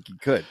 I think he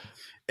could.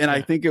 And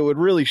I think it would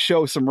really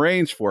show some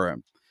range for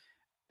him.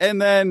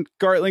 And then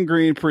Gartland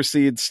Green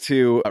proceeds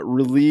to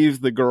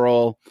relieve the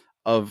girl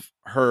of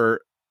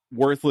her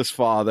worthless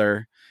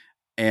father.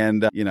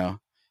 And,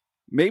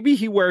 maybe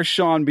he wears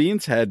Sean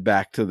Bean's head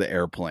back to the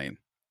airplane.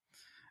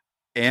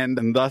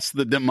 And thus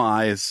the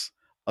demise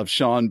of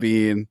Sean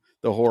Bean,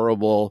 the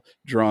horrible,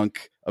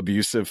 drunk,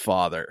 abusive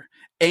father.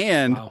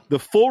 And the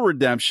full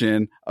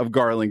redemption of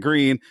Gartland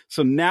Green.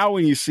 So now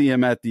when you see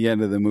him at the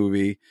end of the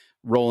movie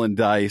rolling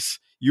dice,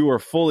 you are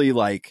fully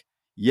like,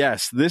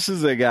 yes, this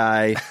is a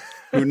guy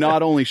who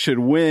not only should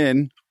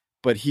win,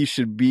 but he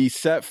should be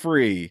set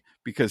free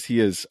because he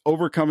has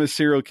overcome his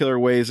serial killer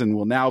ways and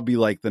will now be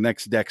like the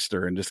next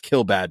Dexter and just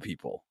kill bad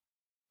people.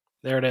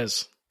 There it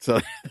is. So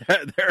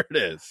there it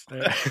is.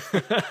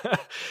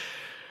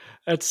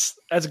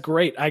 That's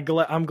great.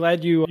 I'm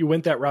glad you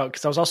went that route,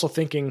 because I was also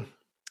thinking,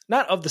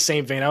 not of the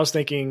same vein. I was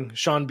thinking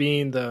Sean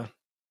Bean, the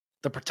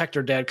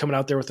protector dad, coming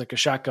out there with like a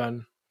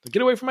shotgun. Like,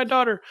 get away from my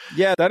daughter.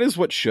 Yeah, that is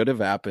what should have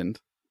happened.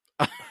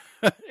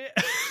 But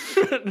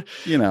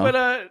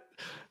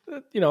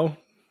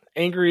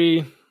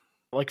angry,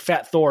 like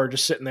Fat Thor,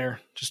 just sitting there,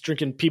 just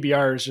drinking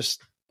PBRs,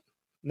 just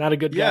not a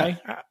good guy.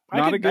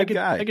 Not a good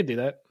guy. I could do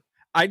that.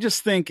 I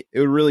just think it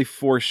would really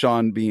force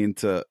Sean Bean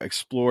to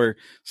explore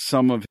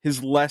some of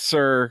his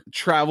lesser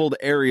traveled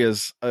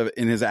areas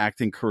in his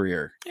acting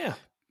career. Yeah.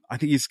 I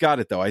think he's got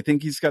it, though. I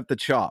think he's got the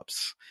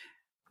chops.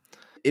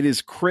 It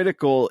is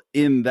critical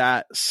in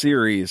that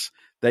series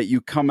that you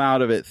come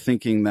out of it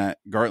thinking that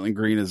Gartland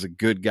Green is a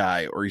good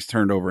guy or he's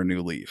turned over a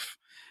new leaf.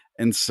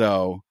 And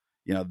so,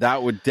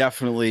 that would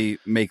definitely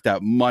make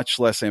that much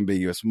less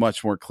ambiguous,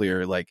 much more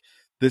clear. Like,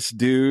 this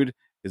dude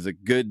is a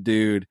good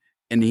dude.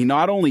 And he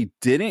not only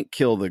didn't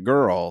kill the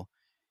girl,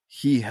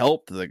 he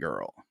helped the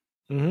girl.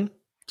 Mm-hmm.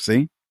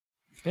 See?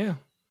 Yeah.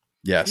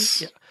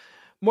 Yes. Yeah.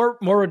 More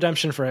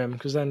redemption for him,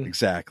 because then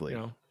exactly.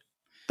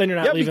 Then you're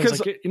not leaving.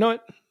 It's like, you know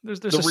what?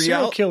 There's a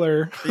serial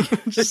killer.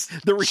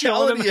 The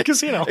reality in the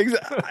casino.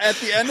 At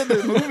the end of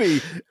the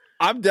movie,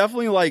 I'm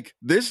definitely like,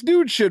 this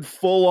dude should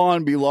full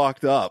on be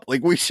locked up.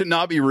 Like, we should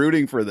not be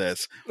rooting for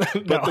this.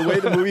 But the way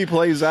the movie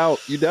plays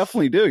out, you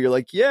definitely do. You're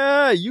like,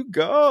 yeah, you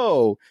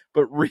go.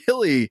 But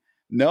really,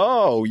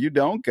 no, you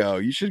don't go.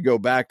 You should go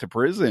back to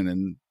prison,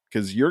 and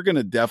because you're going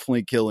to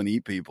definitely kill and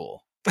eat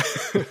people.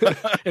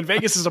 And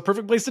Vegas is a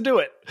perfect place to do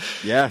it.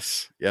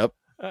 Yes. Yep.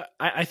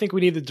 I think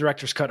we need the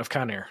director's cut of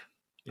Con Air.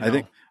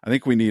 I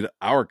think we need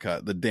our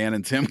cut, the Dan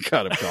and Tim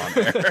cut of Con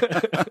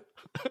Air.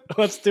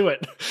 Let's do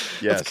it.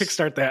 Yes. Let's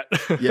kickstart that.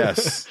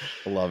 Yes.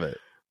 I love it.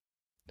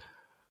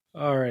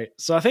 All right.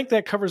 So I think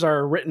that covers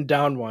our written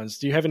down ones.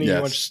 Do you have any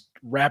just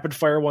rapid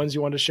fire ones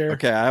you want to share?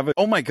 Okay. I have it.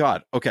 Oh my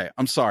God. Okay.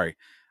 I'm sorry.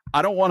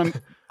 I don't want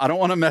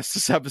to mess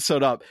this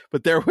episode up,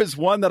 but there was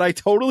one that I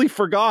totally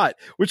forgot,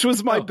 which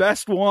was my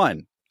best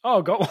one.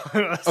 Oh, go.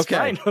 That's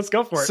fine. Let's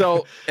go for it.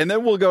 So, and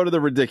then we'll go to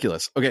the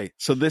ridiculous. Okay.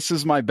 So this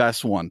is my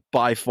best one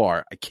by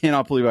far. I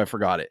cannot believe I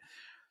forgot it.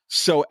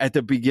 So at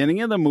the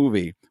beginning of the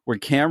movie where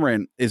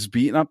Cameron is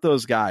beating up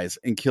those guys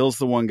and kills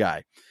the one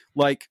guy,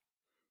 like,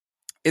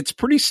 it's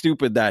pretty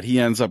stupid that he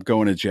ends up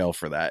going to jail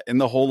for that. And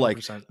the whole, like,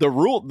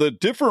 100%. the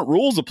different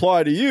rules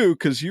apply to you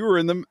because you were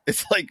in them.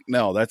 It's like,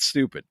 no, that's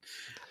stupid.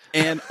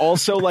 And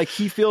also, like,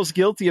 he feels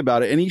guilty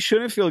about it, and he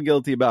shouldn't feel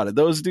guilty about it.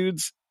 Those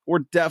dudes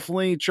were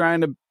definitely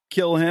trying to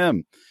kill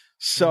him.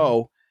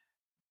 So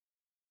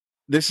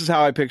this is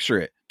how I picture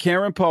it.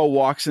 Cameron Poe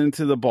walks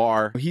into the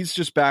bar. He's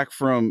just back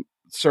from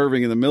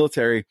serving in the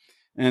military,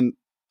 and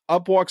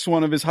up walks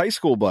one of his high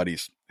school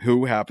buddies,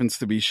 who happens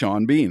to be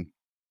Sean Bean.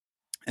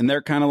 And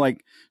they're kind of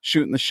like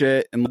shooting the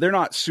shit, and they're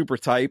not super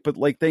tight, but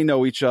like they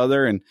know each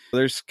other, and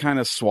there's kind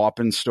of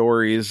swapping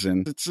stories,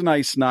 and it's a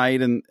nice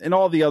night, and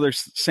all the other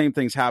same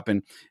things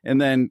happen. And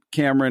then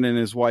Cameron and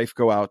his wife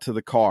go out to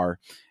the car,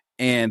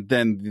 and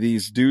then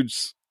these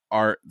dudes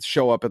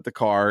show up at the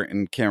car,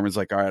 and Cameron's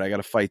like, all right, I got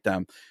to fight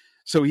them.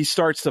 So he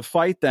starts to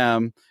fight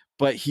them,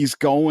 but he's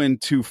going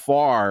too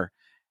far.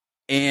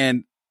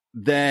 And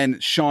then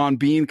Sean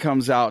Bean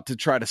comes out to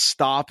try to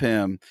stop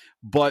him.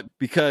 But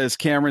because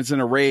Cameron's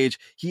in a rage,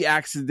 he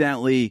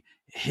accidentally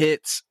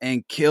hits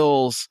and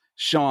kills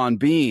Sean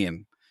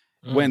Bean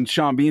when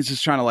Sean Bean's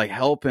just trying to like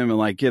help him and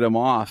like get him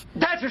off.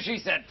 That's what she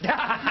said.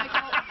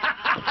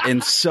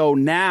 And so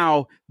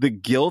now the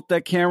guilt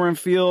that Cameron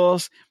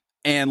feels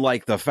and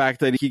like the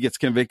fact that he gets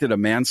convicted of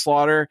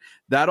manslaughter,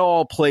 that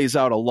all plays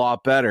out a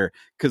lot better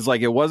because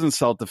like it wasn't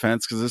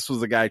self-defense because this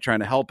was the guy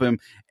trying to help him,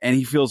 and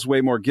he feels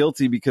way more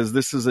guilty because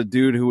this is a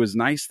dude who was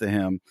nice to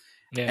him.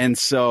 Yeah. And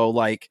so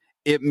like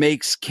it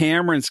makes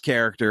Cameron's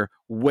character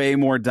way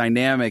more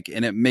dynamic,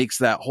 and it makes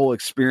that whole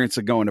experience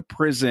of going to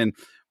prison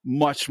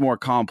much more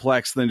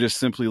complex than just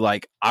simply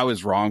like I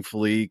was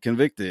wrongfully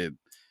convicted,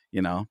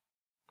 you know?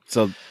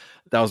 So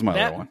that was my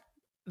other one.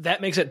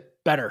 That makes it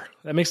better.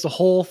 That makes the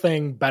whole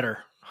thing better.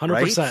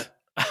 100%. Right?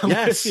 I'm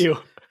with you.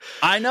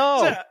 I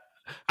know. So,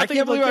 I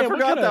can't believe I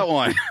forgot that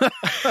one.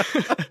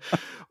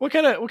 What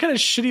kind of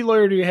shitty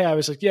lawyer do you have?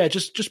 It's like, yeah,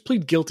 just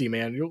plead guilty,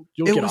 man. You'll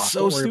get off. It was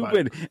so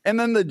stupid. And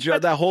then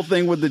that whole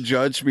thing with the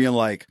judge being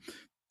like,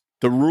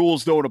 the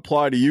rules don't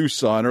apply to you,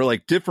 son, or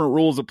like different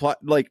rules apply.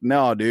 Like,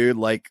 no, dude,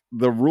 like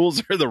the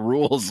rules are the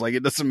rules. Like,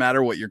 it doesn't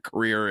matter what your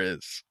career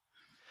is.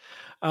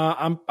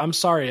 I'm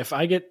sorry if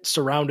I get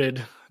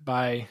surrounded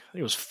by, I think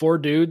it was 4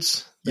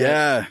 dudes.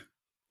 Trying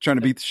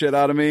to beat the shit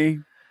out of me.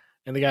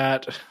 And they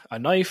got a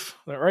knife,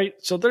 right?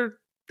 So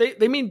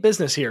they mean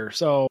business here.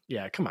 So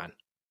yeah, come on.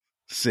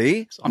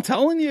 See, I'm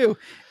telling you.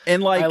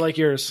 And like, I like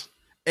yours.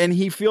 And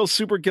he feels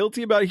super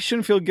guilty about it. He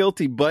shouldn't feel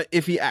guilty, but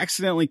if he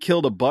accidentally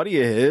killed a buddy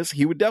of his,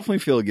 he would definitely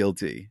feel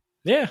guilty.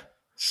 Yeah.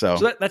 So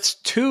that's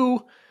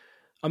 2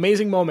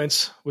 amazing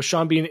moments with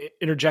Sean Bean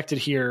interjected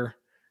here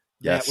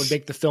that would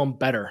make the film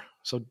better.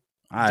 So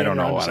I don't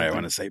know what I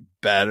want to say.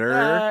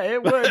 Better.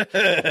 It would.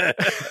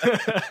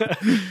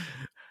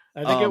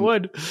 I think it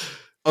would.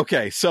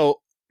 Okay, so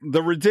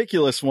the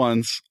ridiculous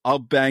ones, I'll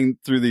bang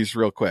through these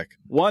real quick.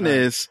 One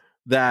is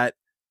that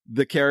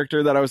the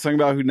character that I was talking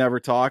about who never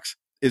talks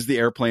is the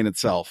airplane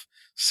itself.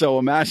 So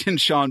imagine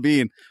Sean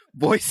Bean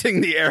voicing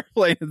the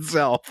airplane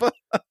itself.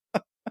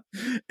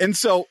 And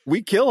so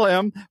we kill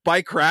him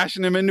by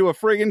crashing him into a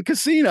friggin'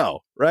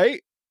 casino,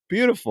 right?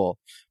 Beautiful.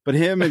 But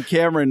him and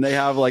Cameron, they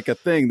have like a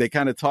thing. They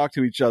kind of talk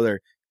to each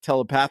other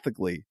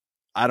telepathically.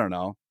 I don't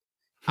know.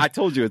 I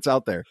told you it's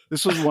out there.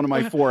 This was one of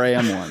my 4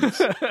 a.m.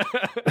 ones.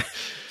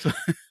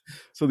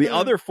 So the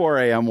other 4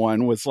 a.m.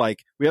 one was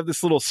like, we have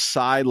this little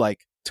side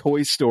like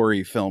Toy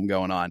Story film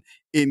going on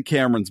in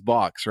Cameron's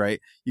box, right?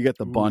 You got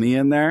the bunny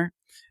in there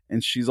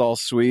and she's all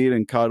sweet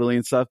and cuddly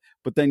and stuff.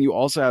 But then you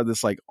also have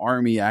this like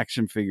army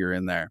action figure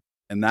in there.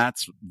 And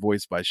that's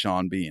voiced by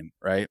Sean Bean,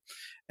 right?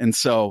 And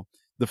so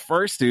the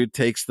first dude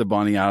takes the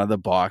bunny out of the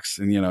box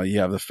and, you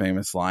have the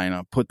famous line,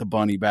 put the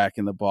bunny back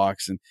in the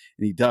box. And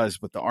he does,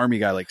 but the army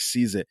guy like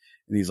sees it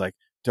and he's like,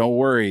 don't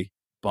worry,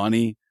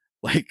 bunny.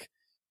 Like,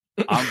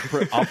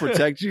 I'll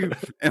protect you.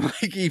 And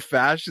like he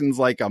fashions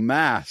like a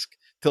mask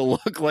to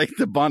look like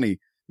the bunny.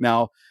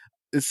 Now,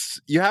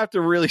 you have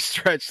to really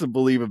stretch the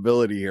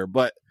believability here,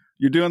 but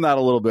you're doing that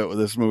a little bit with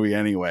this movie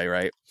anyway,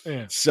 right?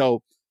 Yeah.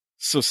 So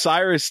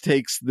Cyrus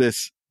takes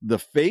the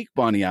fake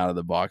bunny out of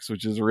the box,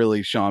 which is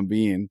really Sean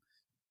Bean,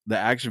 the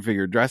action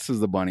figure, dressed as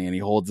the bunny, and he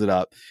holds it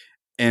up.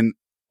 And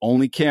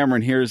only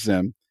Cameron hears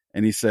him,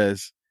 and he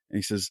says,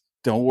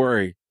 don't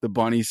worry, the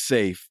bunny's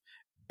safe.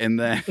 And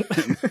then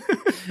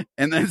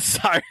and then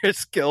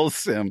Cyrus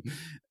kills him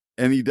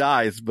and he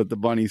dies, but the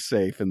bunny's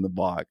safe in the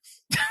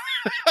box.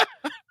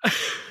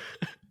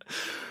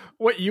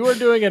 What you are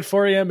doing at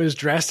 4 a.m. is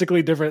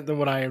drastically different than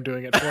what I am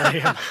doing at 4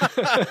 a.m.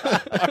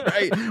 All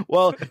right.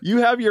 Well, you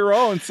have your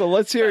own, so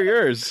let's hear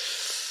yours.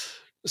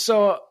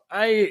 So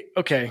I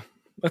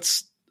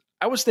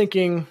was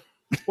thinking,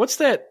 what's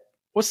that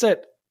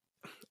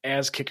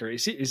ass kicker?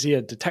 Is he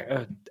a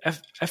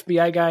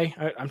FBI guy?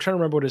 I'm trying to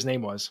remember what his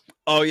name was.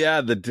 Oh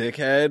yeah, the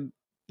dickhead.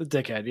 The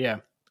dickhead, yeah.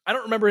 I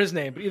don't remember his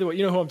name, but either way,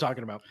 you know who I'm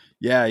talking about.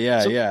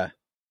 Yeah.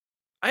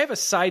 I have a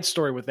side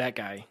story with that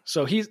guy.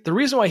 So the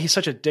reason why he's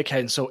such a dickhead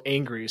and so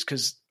angry is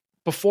because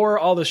before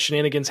all the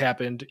shenanigans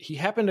happened, he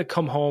happened to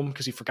come home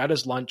because he forgot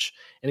his lunch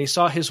and he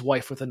saw his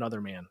wife with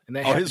another man. And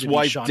that his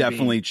wife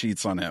definitely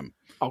cheats on him.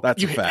 Oh,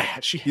 that's a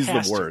fact. He's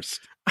the worst.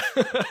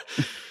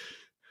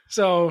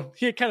 So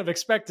he had kind of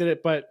expected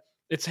it, but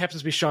it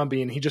happens to be Sean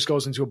Bean. He just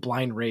goes into a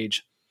blind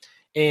rage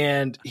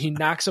and he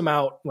knocks him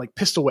out, like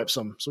pistol whips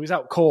him. So he's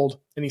out cold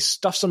and he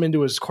stuffs him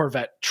into his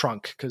Corvette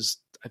trunk because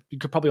you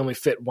could probably only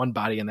fit one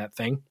body in that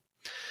thing.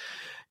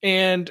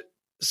 And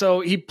so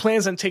he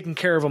plans on taking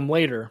care of him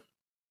later.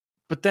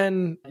 But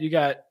then you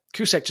got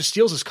Cusack just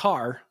steals his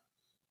car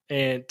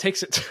and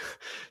takes it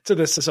to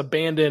this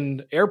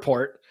abandoned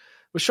airport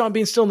with Sean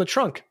Bean still in the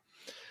trunk.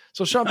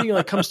 So Sean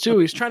Bean comes to,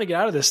 he's trying to get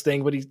out of this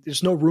thing, but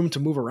there's no room to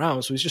move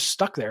around. So he's just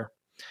stuck there.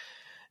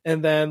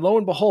 And then lo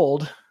and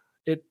behold,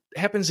 it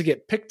happens to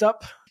get picked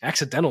up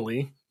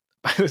accidentally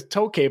by the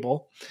tow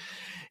cable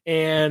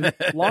and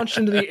launched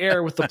into the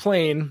air with the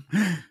plane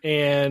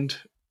and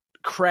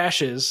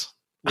crashes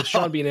with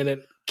Sean Bean in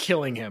it,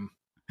 killing him.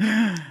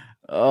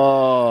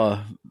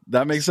 Oh,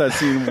 that makes that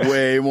scene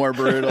way more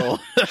brutal.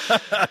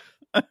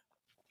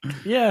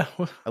 Yeah.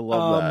 I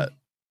love that.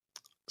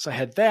 So I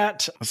had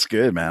that. That's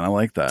good, man. I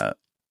like that.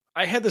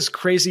 I had this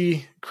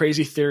crazy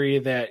theory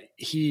that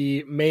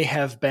he may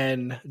have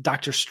been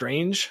Doctor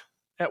Strange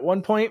at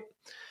one point.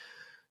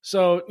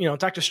 So,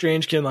 Doctor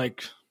Strange can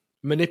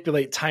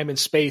manipulate time and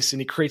space and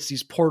he creates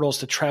these portals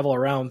to travel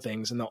around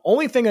things. And the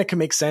only thing that can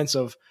make sense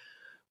of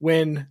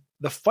when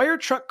the fire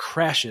truck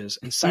crashes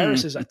and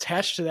Cyrus is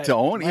attached to that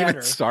Don't ladder,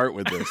 even start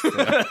with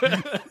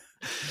this.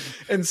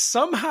 and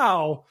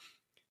somehow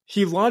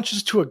he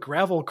launches to a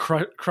gravel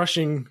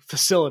crushing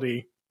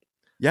facility.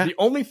 Yeah. The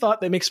only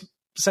thought that makes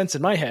sense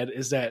in my head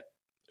is that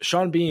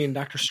Sean Bean,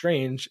 Doctor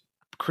Strange,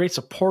 creates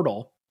a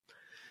portal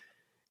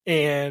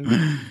and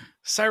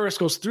Cyrus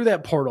goes through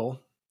that portal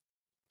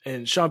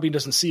and Sean Bean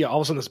doesn't see it.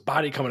 All of a sudden this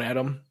body coming at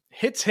him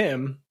hits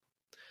him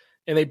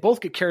and they both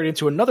get carried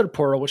into another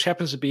portal, which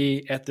happens to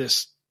be at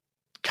this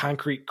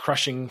concrete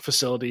crushing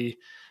facility,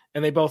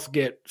 and they both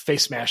get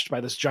face smashed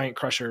by this giant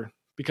crusher,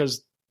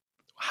 because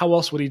how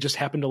else would he just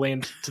happen to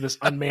land to this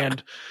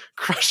unmanned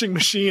crushing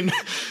machine?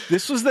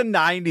 This was the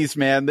 90s,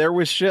 man. There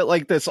was shit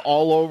like this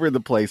all over the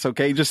place,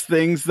 okay? Just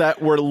things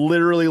that were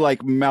literally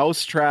like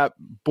mousetrap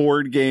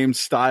board game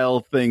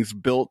style things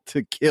built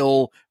to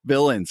kill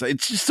villains.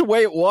 It's just the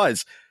way it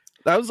was.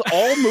 That was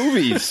all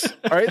movies,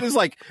 all right? There's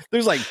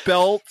like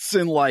belts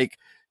and like,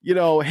 you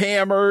know,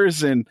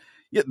 hammers, and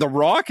The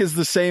Rock is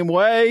the same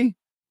way.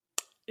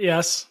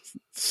 Yes.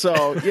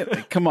 So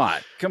come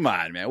on,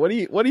 man. What are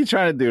you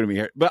trying to do to me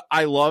here? But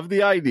I love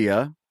the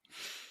idea.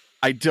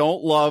 I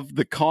don't love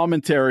the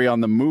commentary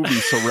on the movie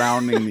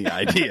surrounding the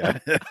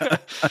idea.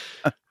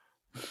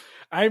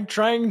 I'm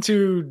trying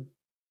to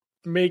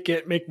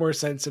make more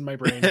sense in my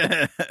brain.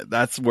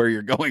 That's where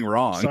you're going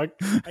wrong. So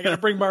I got to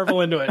bring Marvel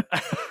into it.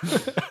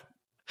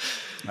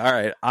 All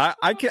right.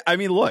 I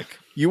mean, look,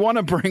 you want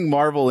to bring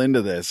Marvel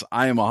into this.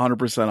 I am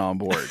 100% on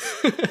board.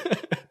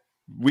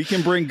 We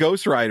can bring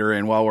Ghost Rider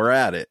in while we're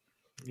at it.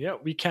 Yeah,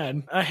 we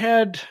can. I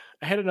had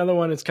another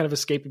one. It's kind of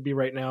escaping me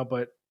right now,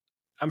 but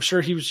I'm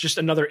sure he was just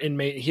another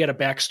inmate. He had a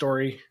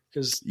backstory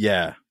because,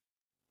 yeah,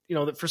 you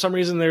know, for some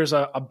reason there's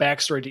a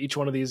backstory to each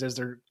one of these as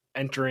they're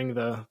entering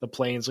the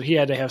plane. So he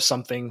had to have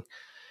something,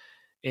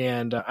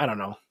 and I don't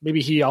know.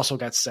 Maybe he also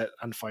got set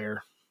on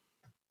fire.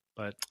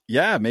 But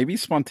yeah, maybe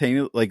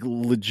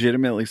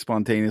legitimately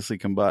spontaneously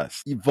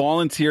combust. He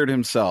volunteered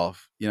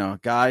himself. You know,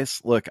 guys,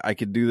 look, I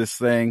could do this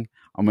thing.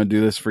 I'm going to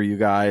do this for you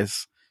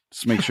guys.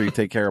 Just make sure you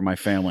take care of my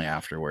family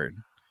afterward.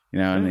 You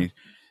know, and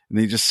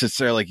he just sits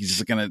there like he's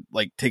just going to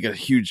like take a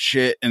huge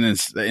shit, and then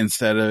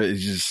instead of it,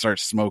 he just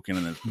starts smoking,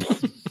 and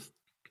then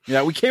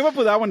yeah, we came up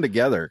with that one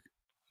together.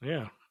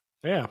 Yeah.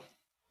 It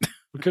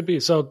could be.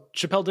 So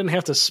Chappelle didn't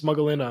have to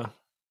smuggle in or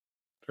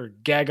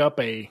gag up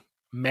a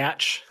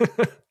match.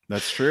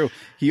 That's true.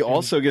 He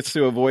also gets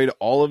to avoid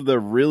all of the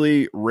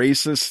really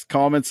racist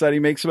comments that he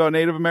makes about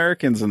Native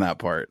Americans in that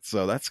part.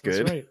 So that's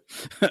good.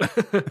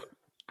 That's right.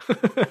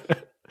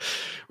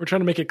 We're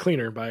trying to make it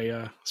cleaner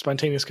by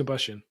spontaneous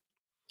combustion.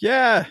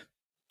 Yeah.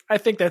 I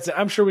think that's it.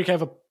 I'm sure we can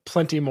have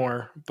plenty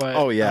more. But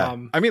oh, yeah.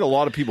 I mean, a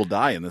lot of people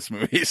die in this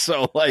movie.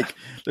 So, like,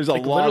 there's a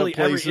lot of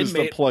places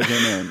to plug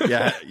him in.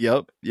 Yeah.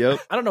 Yep.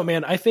 I don't know,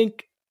 man. I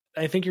think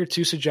your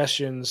two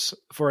suggestions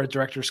for a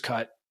director's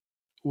cut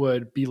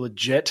would be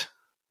legit.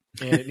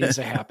 And it needs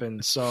to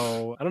happen.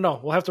 So I don't know.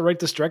 We'll have to write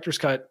this director's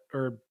cut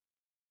or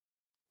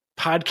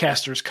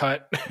podcaster's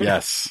cut.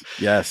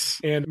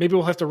 Yes. And maybe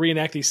we'll have to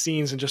reenact these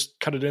scenes and just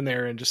cut it in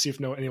there and just see if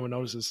anyone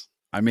notices.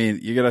 I mean,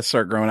 you got to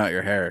start growing out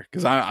your hair,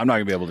 because I'm not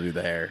gonna be able to do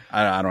the hair.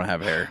 I don't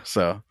have hair.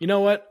 So you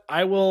know what?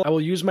 I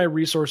will use my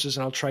resources,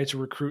 and I'll try to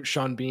recruit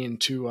Sean Bean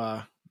to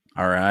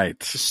all right,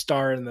 to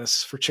star in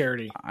this for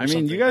charity. I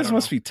mean, you guys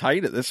must be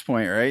tight at this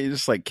point, right? You're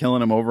just like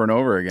killing him over and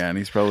over again.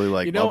 He's probably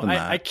like, loving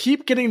that. I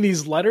keep getting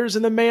these letters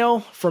in the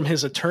mail from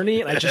his attorney,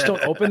 and I just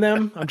don't open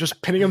them. I'm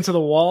just pinning them to the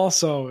wall,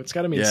 so it's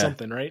got to mean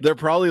something, right? They're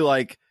probably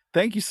like,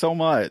 "Thank you so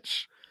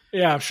much."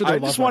 Yeah, I'm sure. I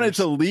just wanted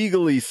to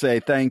legally say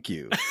thank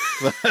you.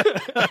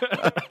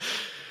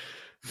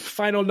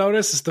 Final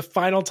notice is the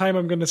final time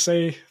I'm going to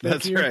say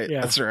thank you. Right.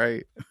 Yeah. That's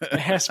right. It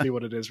has to be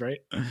what it is, right?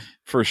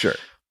 For sure.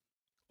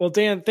 Well,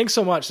 Dan, thanks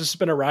so much. This has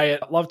been a riot.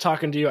 I love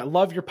talking to you. I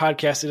love your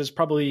podcast.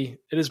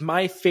 It is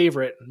my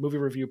favorite movie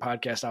review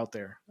podcast out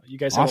there. You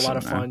guys have a lot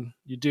of fun.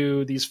 You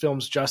do these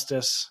films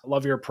justice. I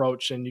love your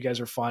approach, and you guys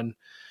are fun.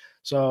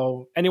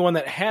 So anyone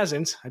that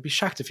hasn't, I'd be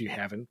shocked if you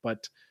haven't,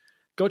 but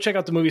go check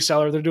out the Movie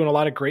Cellar. They're doing a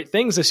lot of great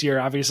things this year,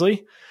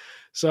 obviously.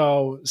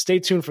 So stay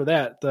tuned for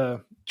that.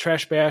 The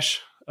Trash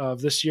Bash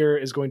of this year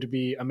is going to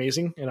be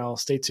amazing, and I'll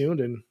stay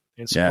tuned and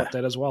support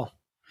that as well.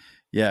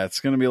 Yeah, it's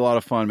going to be a lot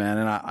of fun, man.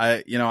 And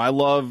I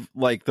love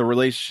like the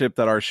relationship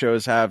that our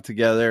shows have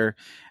together.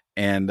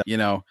 And,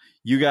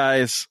 you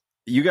guys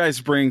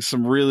bring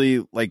some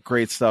really like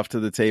great stuff to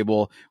the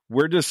table.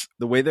 We're just,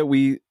 the way that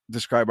we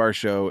describe our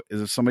show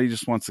is if somebody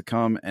just wants to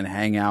come and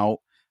hang out,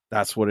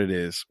 that's what it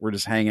is. We're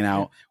just hanging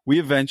out. We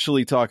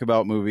eventually talk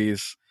about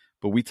movies,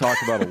 but we talk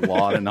about a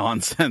lot of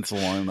nonsense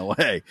along the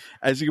way,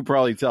 as you can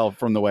probably tell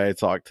from the way I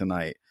talk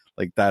tonight.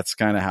 Like, that's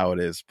kind of how it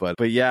is.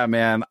 But yeah,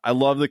 man, I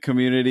love the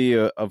community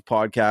of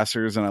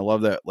podcasters, and I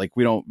love that, like,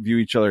 we don't view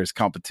each other as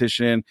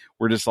competition.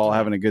 We're just all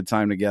having a good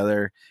time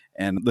together,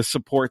 and the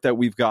support that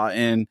we've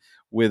gotten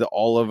with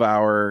all of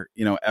our,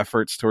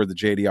 efforts toward the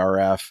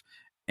JDRF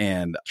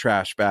and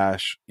Trash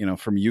Bash,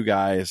 from you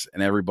guys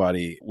and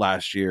everybody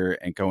last year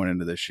and going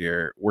into this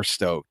year, we're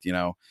stoked.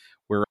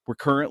 We're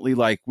currently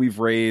we've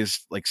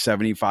raised like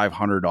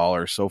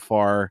 $7,500 so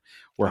far.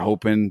 We're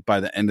hoping by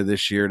the end of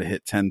this year to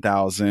hit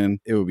 10,000.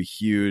 It would be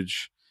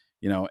huge,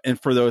 and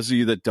for those of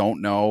you that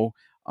don't know,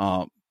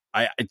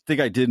 I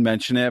think I did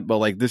mention it,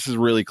 but this is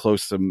really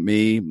close to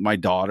me. My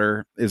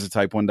daughter is a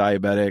type 1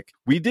 diabetic.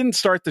 We didn't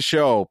start the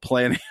show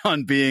planning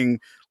on being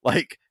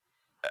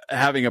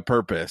having a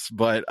purpose,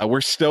 but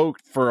we're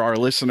stoked for our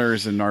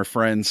listeners and our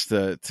friends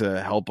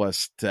to help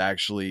us to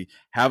actually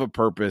have a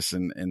purpose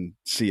and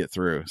see it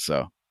through.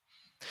 So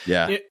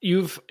Yeah.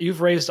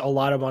 You've raised a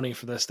lot of money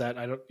for this that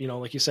I don't,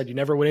 like you said, you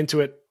never went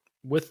into it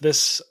with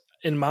this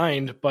in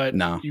mind, but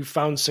you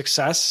found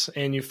success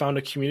and you found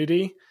a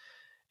community.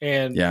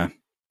 And yeah,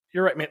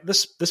 you're right, man.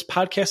 This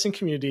podcasting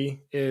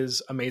community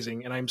is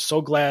amazing. And I'm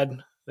so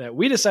glad that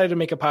we decided to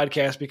make a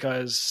podcast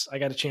because I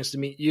got a chance to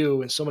meet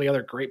you and so many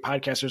other great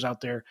podcasters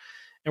out there.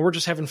 And we're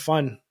just having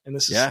fun. And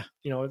this is,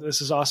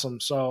 this is awesome.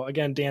 So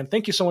again, Dan,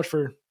 thank you so much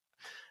for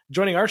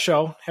joining our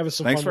show, having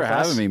some Thanks fun. Thanks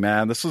for having me,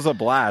 man. This was a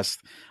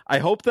blast. I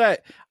hope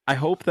that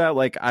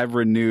like I've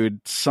renewed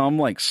some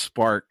like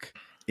spark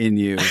in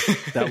you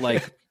that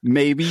like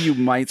maybe you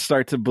might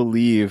start to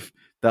believe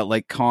that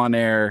like Con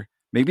Air,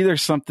 maybe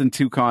there's something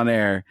to Con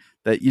Air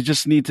that you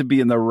just need to be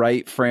in the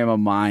right frame of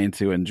mind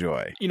to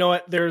enjoy. You know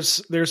what?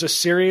 There's a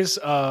series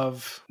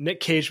of Nick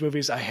Cage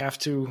movies I have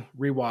to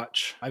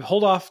rewatch. I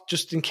hold off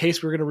just in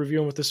case we're going to review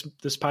them with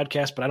this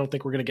podcast, but I don't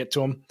think we're going to get to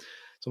them.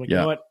 So I'm like, you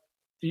know what?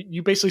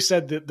 You basically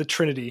said the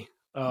Trinity.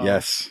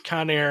 Yes.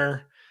 Con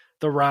Air,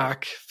 The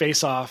Rock,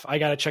 Face Off. I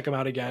got to check them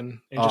out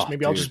again. And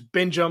I'll just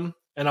binge them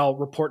and I'll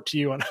report to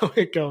you on how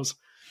it goes.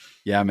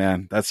 Yeah,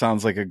 man. That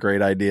sounds like a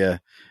great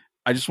idea.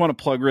 I just want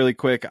to plug really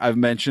quick. I've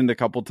mentioned a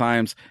couple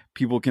times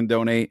people can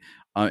donate.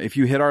 If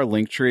you hit our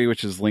link tree,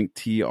 which is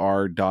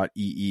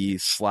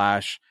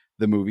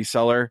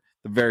linktr.ee/themovieseller,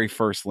 the very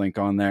first link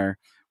on there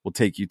will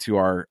take you to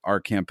our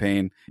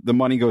campaign. The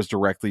money goes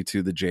directly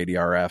to the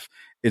JDRF.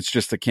 It's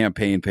just a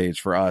campaign page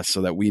for us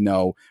so that we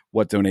know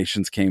what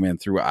donations came in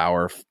through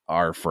our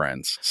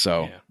friends.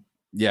 So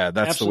yeah,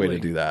 that's Absolutely. The way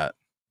to do that.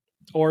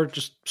 Or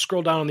just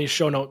scroll down on these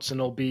show notes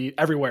and it'll be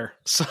everywhere.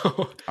 So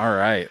all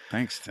right.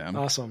 Thanks, Tim.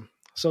 Awesome.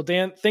 So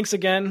Dan, thanks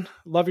again.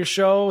 Love your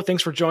show.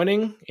 Thanks for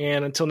joining.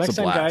 And until next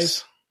time,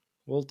 guys,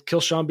 we'll kill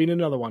Sean Bean in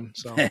another one.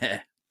 So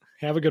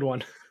have a good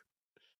one.